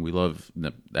wrong. We love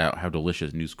how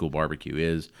delicious new school barbecue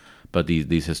is. But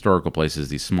these historical places,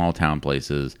 these small town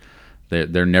places,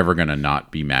 they're never going to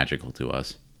not be magical to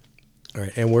us. All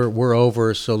right, and we're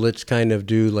over, so let's kind of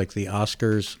do like the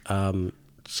Oscars.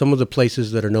 Some of the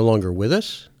places that are no longer with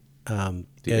us. The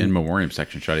in memoriam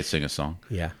section. Should I sing a song?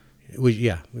 Yeah.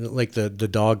 Like the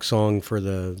dog song for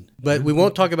the. But we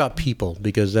won't talk about people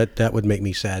because that would make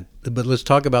me sad. But let's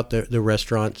talk about the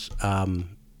restaurants.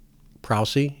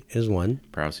 Prousey is one.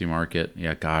 Prousey Market.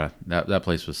 Yeah, God, that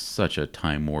place was such a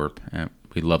time warp.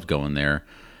 We loved going there.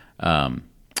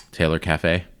 Taylor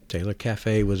Cafe. Taylor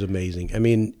Cafe was amazing. I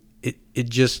mean, it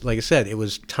just, like I said, it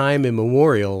was time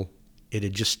immemorial. It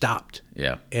had just stopped.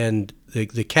 Yeah. And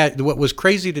what was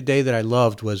crazy today that I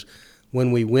loved was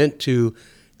when we went to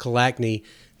Kalakny,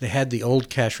 they had the old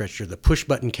cash register, the push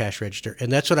button cash register.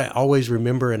 And that's what I always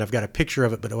remember. And I've got a picture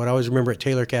of it. But what I always remember at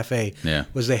Taylor Cafe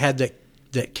was they had that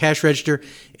cash register,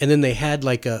 and then they had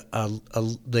like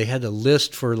they had a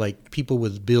list for like people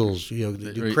with bills, to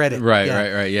do credit.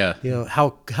 Right. Yeah. How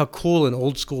cool and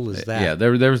old school is that? Yeah,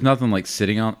 there was nothing like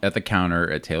sitting at the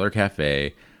counter at Taylor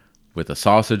Cafe with a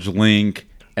sausage link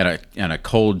and a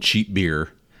cold cheap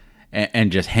beer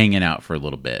and just hanging out for a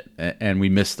little bit. And we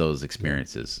miss those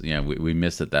experiences. We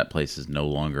miss that place is no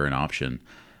longer an option.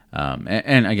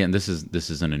 And again, this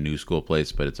isn't a new school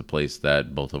place, but it's a place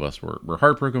that both of us were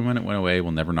heartbroken when it went away.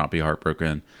 We'll never not be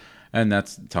heartbroken. And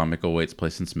that's Tom Mickelwaite's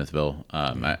place in Smithville.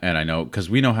 And I know, because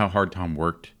we know how hard Tom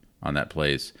worked on that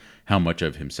place, how much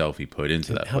of himself he put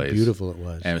into that place. How beautiful it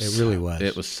was. It really was.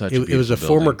 It was such It was a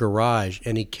former garage,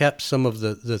 and he kept some of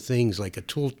the things, like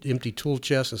empty tool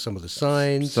chest and some of the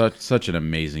signs. Such an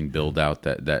amazing build out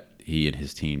that he and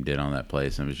his team did on that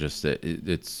place. And it was just,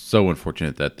 it's so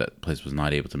unfortunate that place was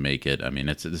not able to make it. I mean,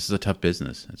 this is a tough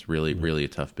business. It's really, really a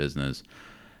tough business.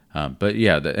 But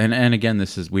yeah, and again,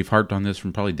 we've harped on this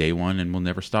from probably day one, and we'll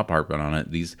never stop harping on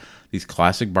it. These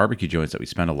classic barbecue joints that we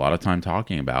spend a lot of time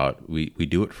talking about, we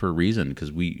do it for a reason,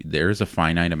 because there is a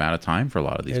finite amount of time for a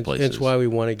lot of these places. That's why we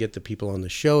want to get the people on the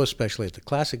show, especially at the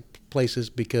classic places,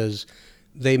 because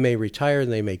they may retire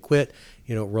and they may quit.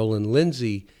 Roland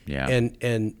Lindsay and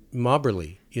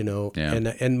Mobberly,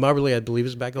 and Mobberly, I believe,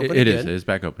 is back open again. It is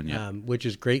back open, yeah. Which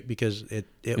is great because it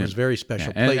was a very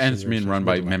special place. And it's being run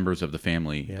by members of the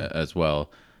family as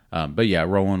well. But yeah,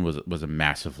 Roland was a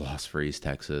massive loss for East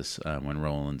Texas when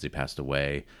Roland Lindsay passed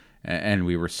away. And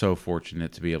we were so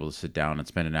fortunate to be able to sit down and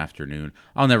spend an afternoon.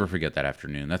 I'll never forget that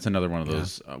afternoon. That's another one of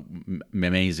those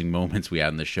amazing moments we had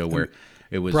in the show where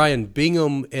it was Brian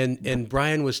Bingham, and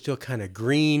Brian was still kind of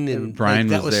green, and Brian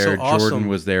was there, so awesome, Jordan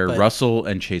was there, Russell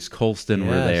and Chase Colston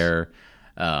were there,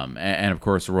 and of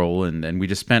course Roland, and we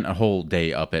just spent a whole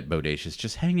day up at Bodacious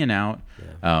just hanging out,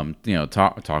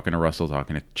 talking to Russell,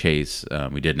 talking to Chase.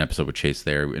 We did an episode with Chase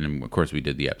there, and of course we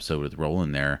did the episode with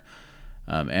Roland there,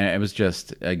 and it was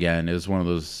just, again, it was one of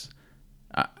those.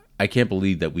 I can't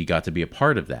believe that we got to be a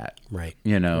part of that, right?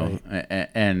 Right.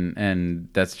 And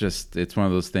that's just, it's one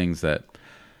of those things that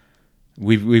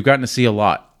we've gotten to see a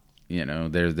lot.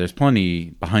 There's plenty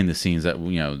behind the scenes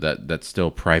that that's still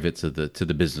private to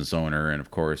the business owner, and of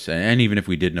course, and even if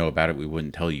we did know about it, we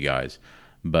wouldn't tell you guys.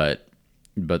 But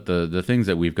the things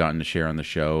that we've gotten to share on the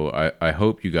show, I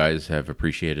hope you guys have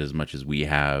appreciated as much as we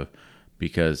have,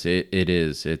 because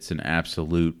it's an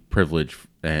absolute privilege,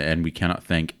 and we cannot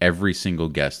thank every single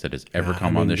guest that has ever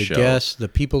come on this show. The guests, the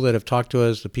people that have talked to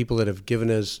us, the people that have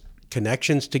given us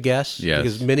connections to guests. Yes.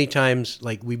 Because many times,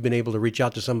 like, we've been able to reach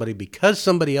out to somebody because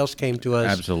somebody else came to us.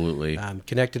 Absolutely.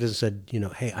 Connected us and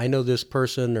said, hey, I know this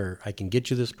person, or I can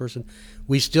get you this person.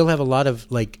 We still have a lot of,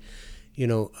 a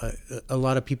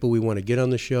lot of people we want to get on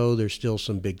the show. There's still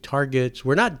some big targets.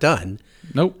 We're not done.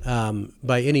 Nope.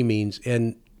 By any means.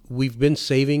 And we've been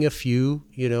saving a few,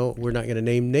 we're not going to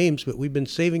name names, but we've been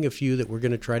saving a few that we're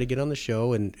going to try to get on the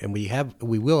show, and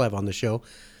we will have on the show,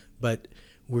 but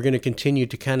we're going to continue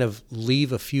to kind of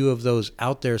leave a few of those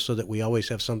out there so that we always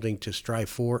have something to strive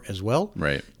for as well.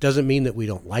 Right. Doesn't mean that we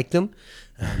don't like them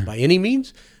by any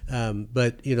means,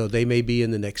 but they may be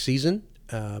in the next season.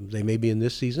 They may be in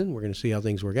this season. We're going to see how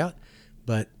things work out,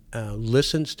 but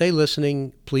stay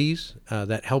listening, please.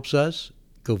 That helps us.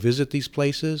 Go visit these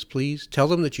places, please. Tell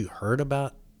them that you heard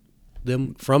about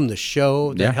them from the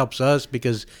show. That helps us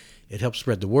because it helps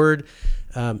spread the word.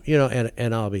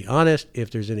 And I'll be honest,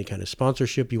 if there's any kind of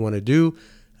sponsorship you want to do,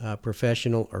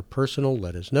 professional or personal,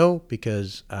 let us know,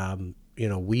 because we're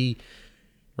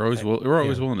always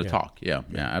willing to talk. Yeah,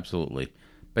 absolutely.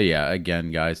 But yeah,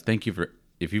 again, guys, thank you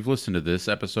if you've listened to this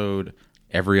episode,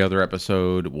 every other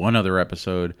episode, one other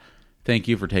episode. Thank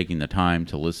you for taking the time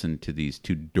to listen to these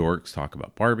two dorks talk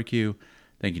about barbecue.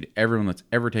 Thank you to everyone that's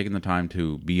ever taken the time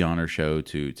to be on our show,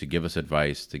 to give us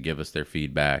advice, to give us their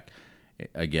feedback.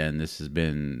 Again, this has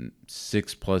been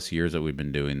 6+ years that we've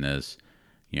been doing this.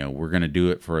 We're going to do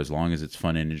it for as long as it's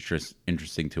fun and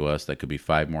interesting to us. That could be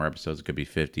 5 more episodes. It could be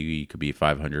 50. It could be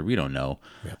 500. We don't know.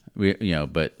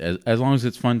 but as long as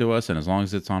it's fun to us and as long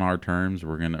as it's on our terms,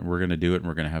 we're gonna do it and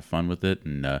we're gonna have fun with it,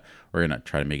 and we're gonna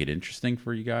try to make it interesting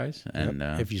for you guys. And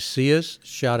if you see us,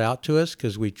 shout out to us,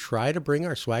 because we try to bring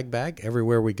our swag bag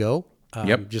everywhere we go.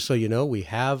 Just so you know, we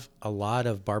have a lot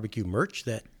of barbecue merch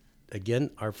that, again,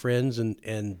 our friends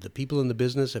and the people in the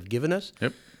business have given us.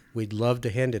 Yep. We'd love to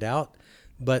hand it out,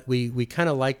 but we kind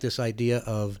of like this idea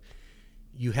of,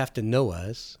 you have to know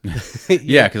us.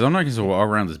 Yeah, because I'm not going to walk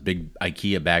around this big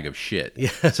IKEA bag of shit.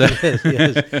 Yes,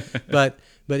 yes. But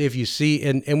if you see,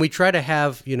 and we try to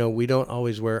have, we don't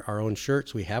always wear our own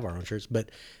shirts. We have our own shirts, but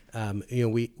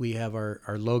we have our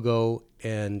logo,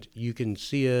 and you can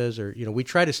see us, or we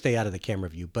try to stay out of the camera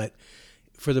view. But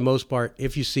for the most part,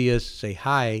 if you see us, say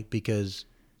hi, because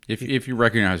if you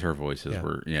recognize our voices,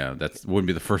 that wouldn't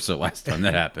be the first or last time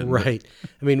that happened. Right.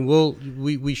 I mean,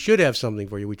 we should have something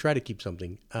for you. We try to keep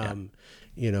something.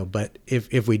 But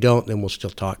if we don't, then we'll still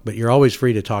talk. But you're always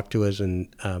free to talk to us and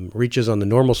reach us on the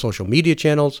normal social media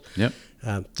channels. Yep.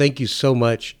 Thank you so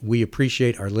much. We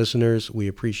appreciate our listeners. We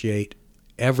appreciate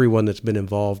everyone that's been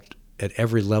involved at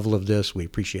every level of this. We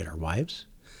appreciate our wives,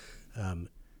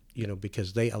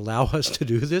 because they allow us to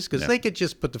do this, because they could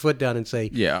just put the foot down and say,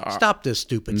 stop this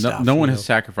stupid stuff. No one has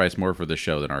sacrificed more for the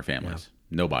show than our families.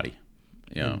 Yeah. Nobody.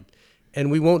 And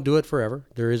we won't do it forever.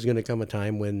 There is going to come a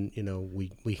time when,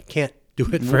 we can't do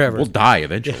it forever. We'll die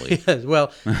eventually. Yes,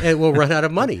 well, and we'll run out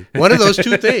of money. One of those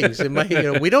two things. It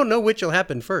might, we don't know which will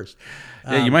happen first.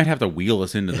 Yeah, you might have to wheel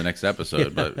us into the next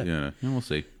episode, but we'll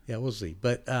see. Yeah, we'll see.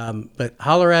 But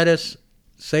holler at us,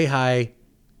 say hi,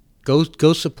 go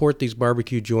support these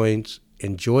barbecue joints.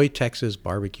 Enjoy Texas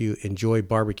barbecue. Enjoy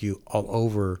barbecue all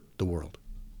over the world.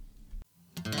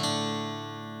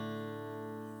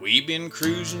 We've been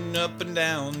cruising up and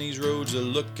down these roads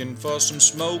looking for some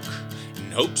smoke,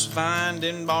 in hopes of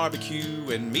finding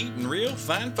barbecue and meeting real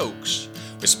fine folks.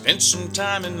 We spent some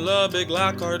time in Lubbock,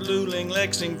 Lockhart, Luling,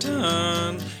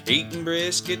 Lexington, eating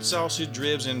brisket, sausage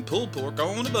ribs, and pulled pork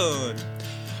on a bun.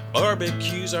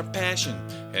 Barbecue's our passion,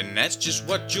 and that's just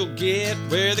what you'll get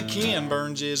where the Ken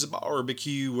Burns is a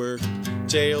barbecue, where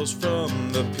tales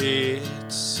from the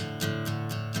pits.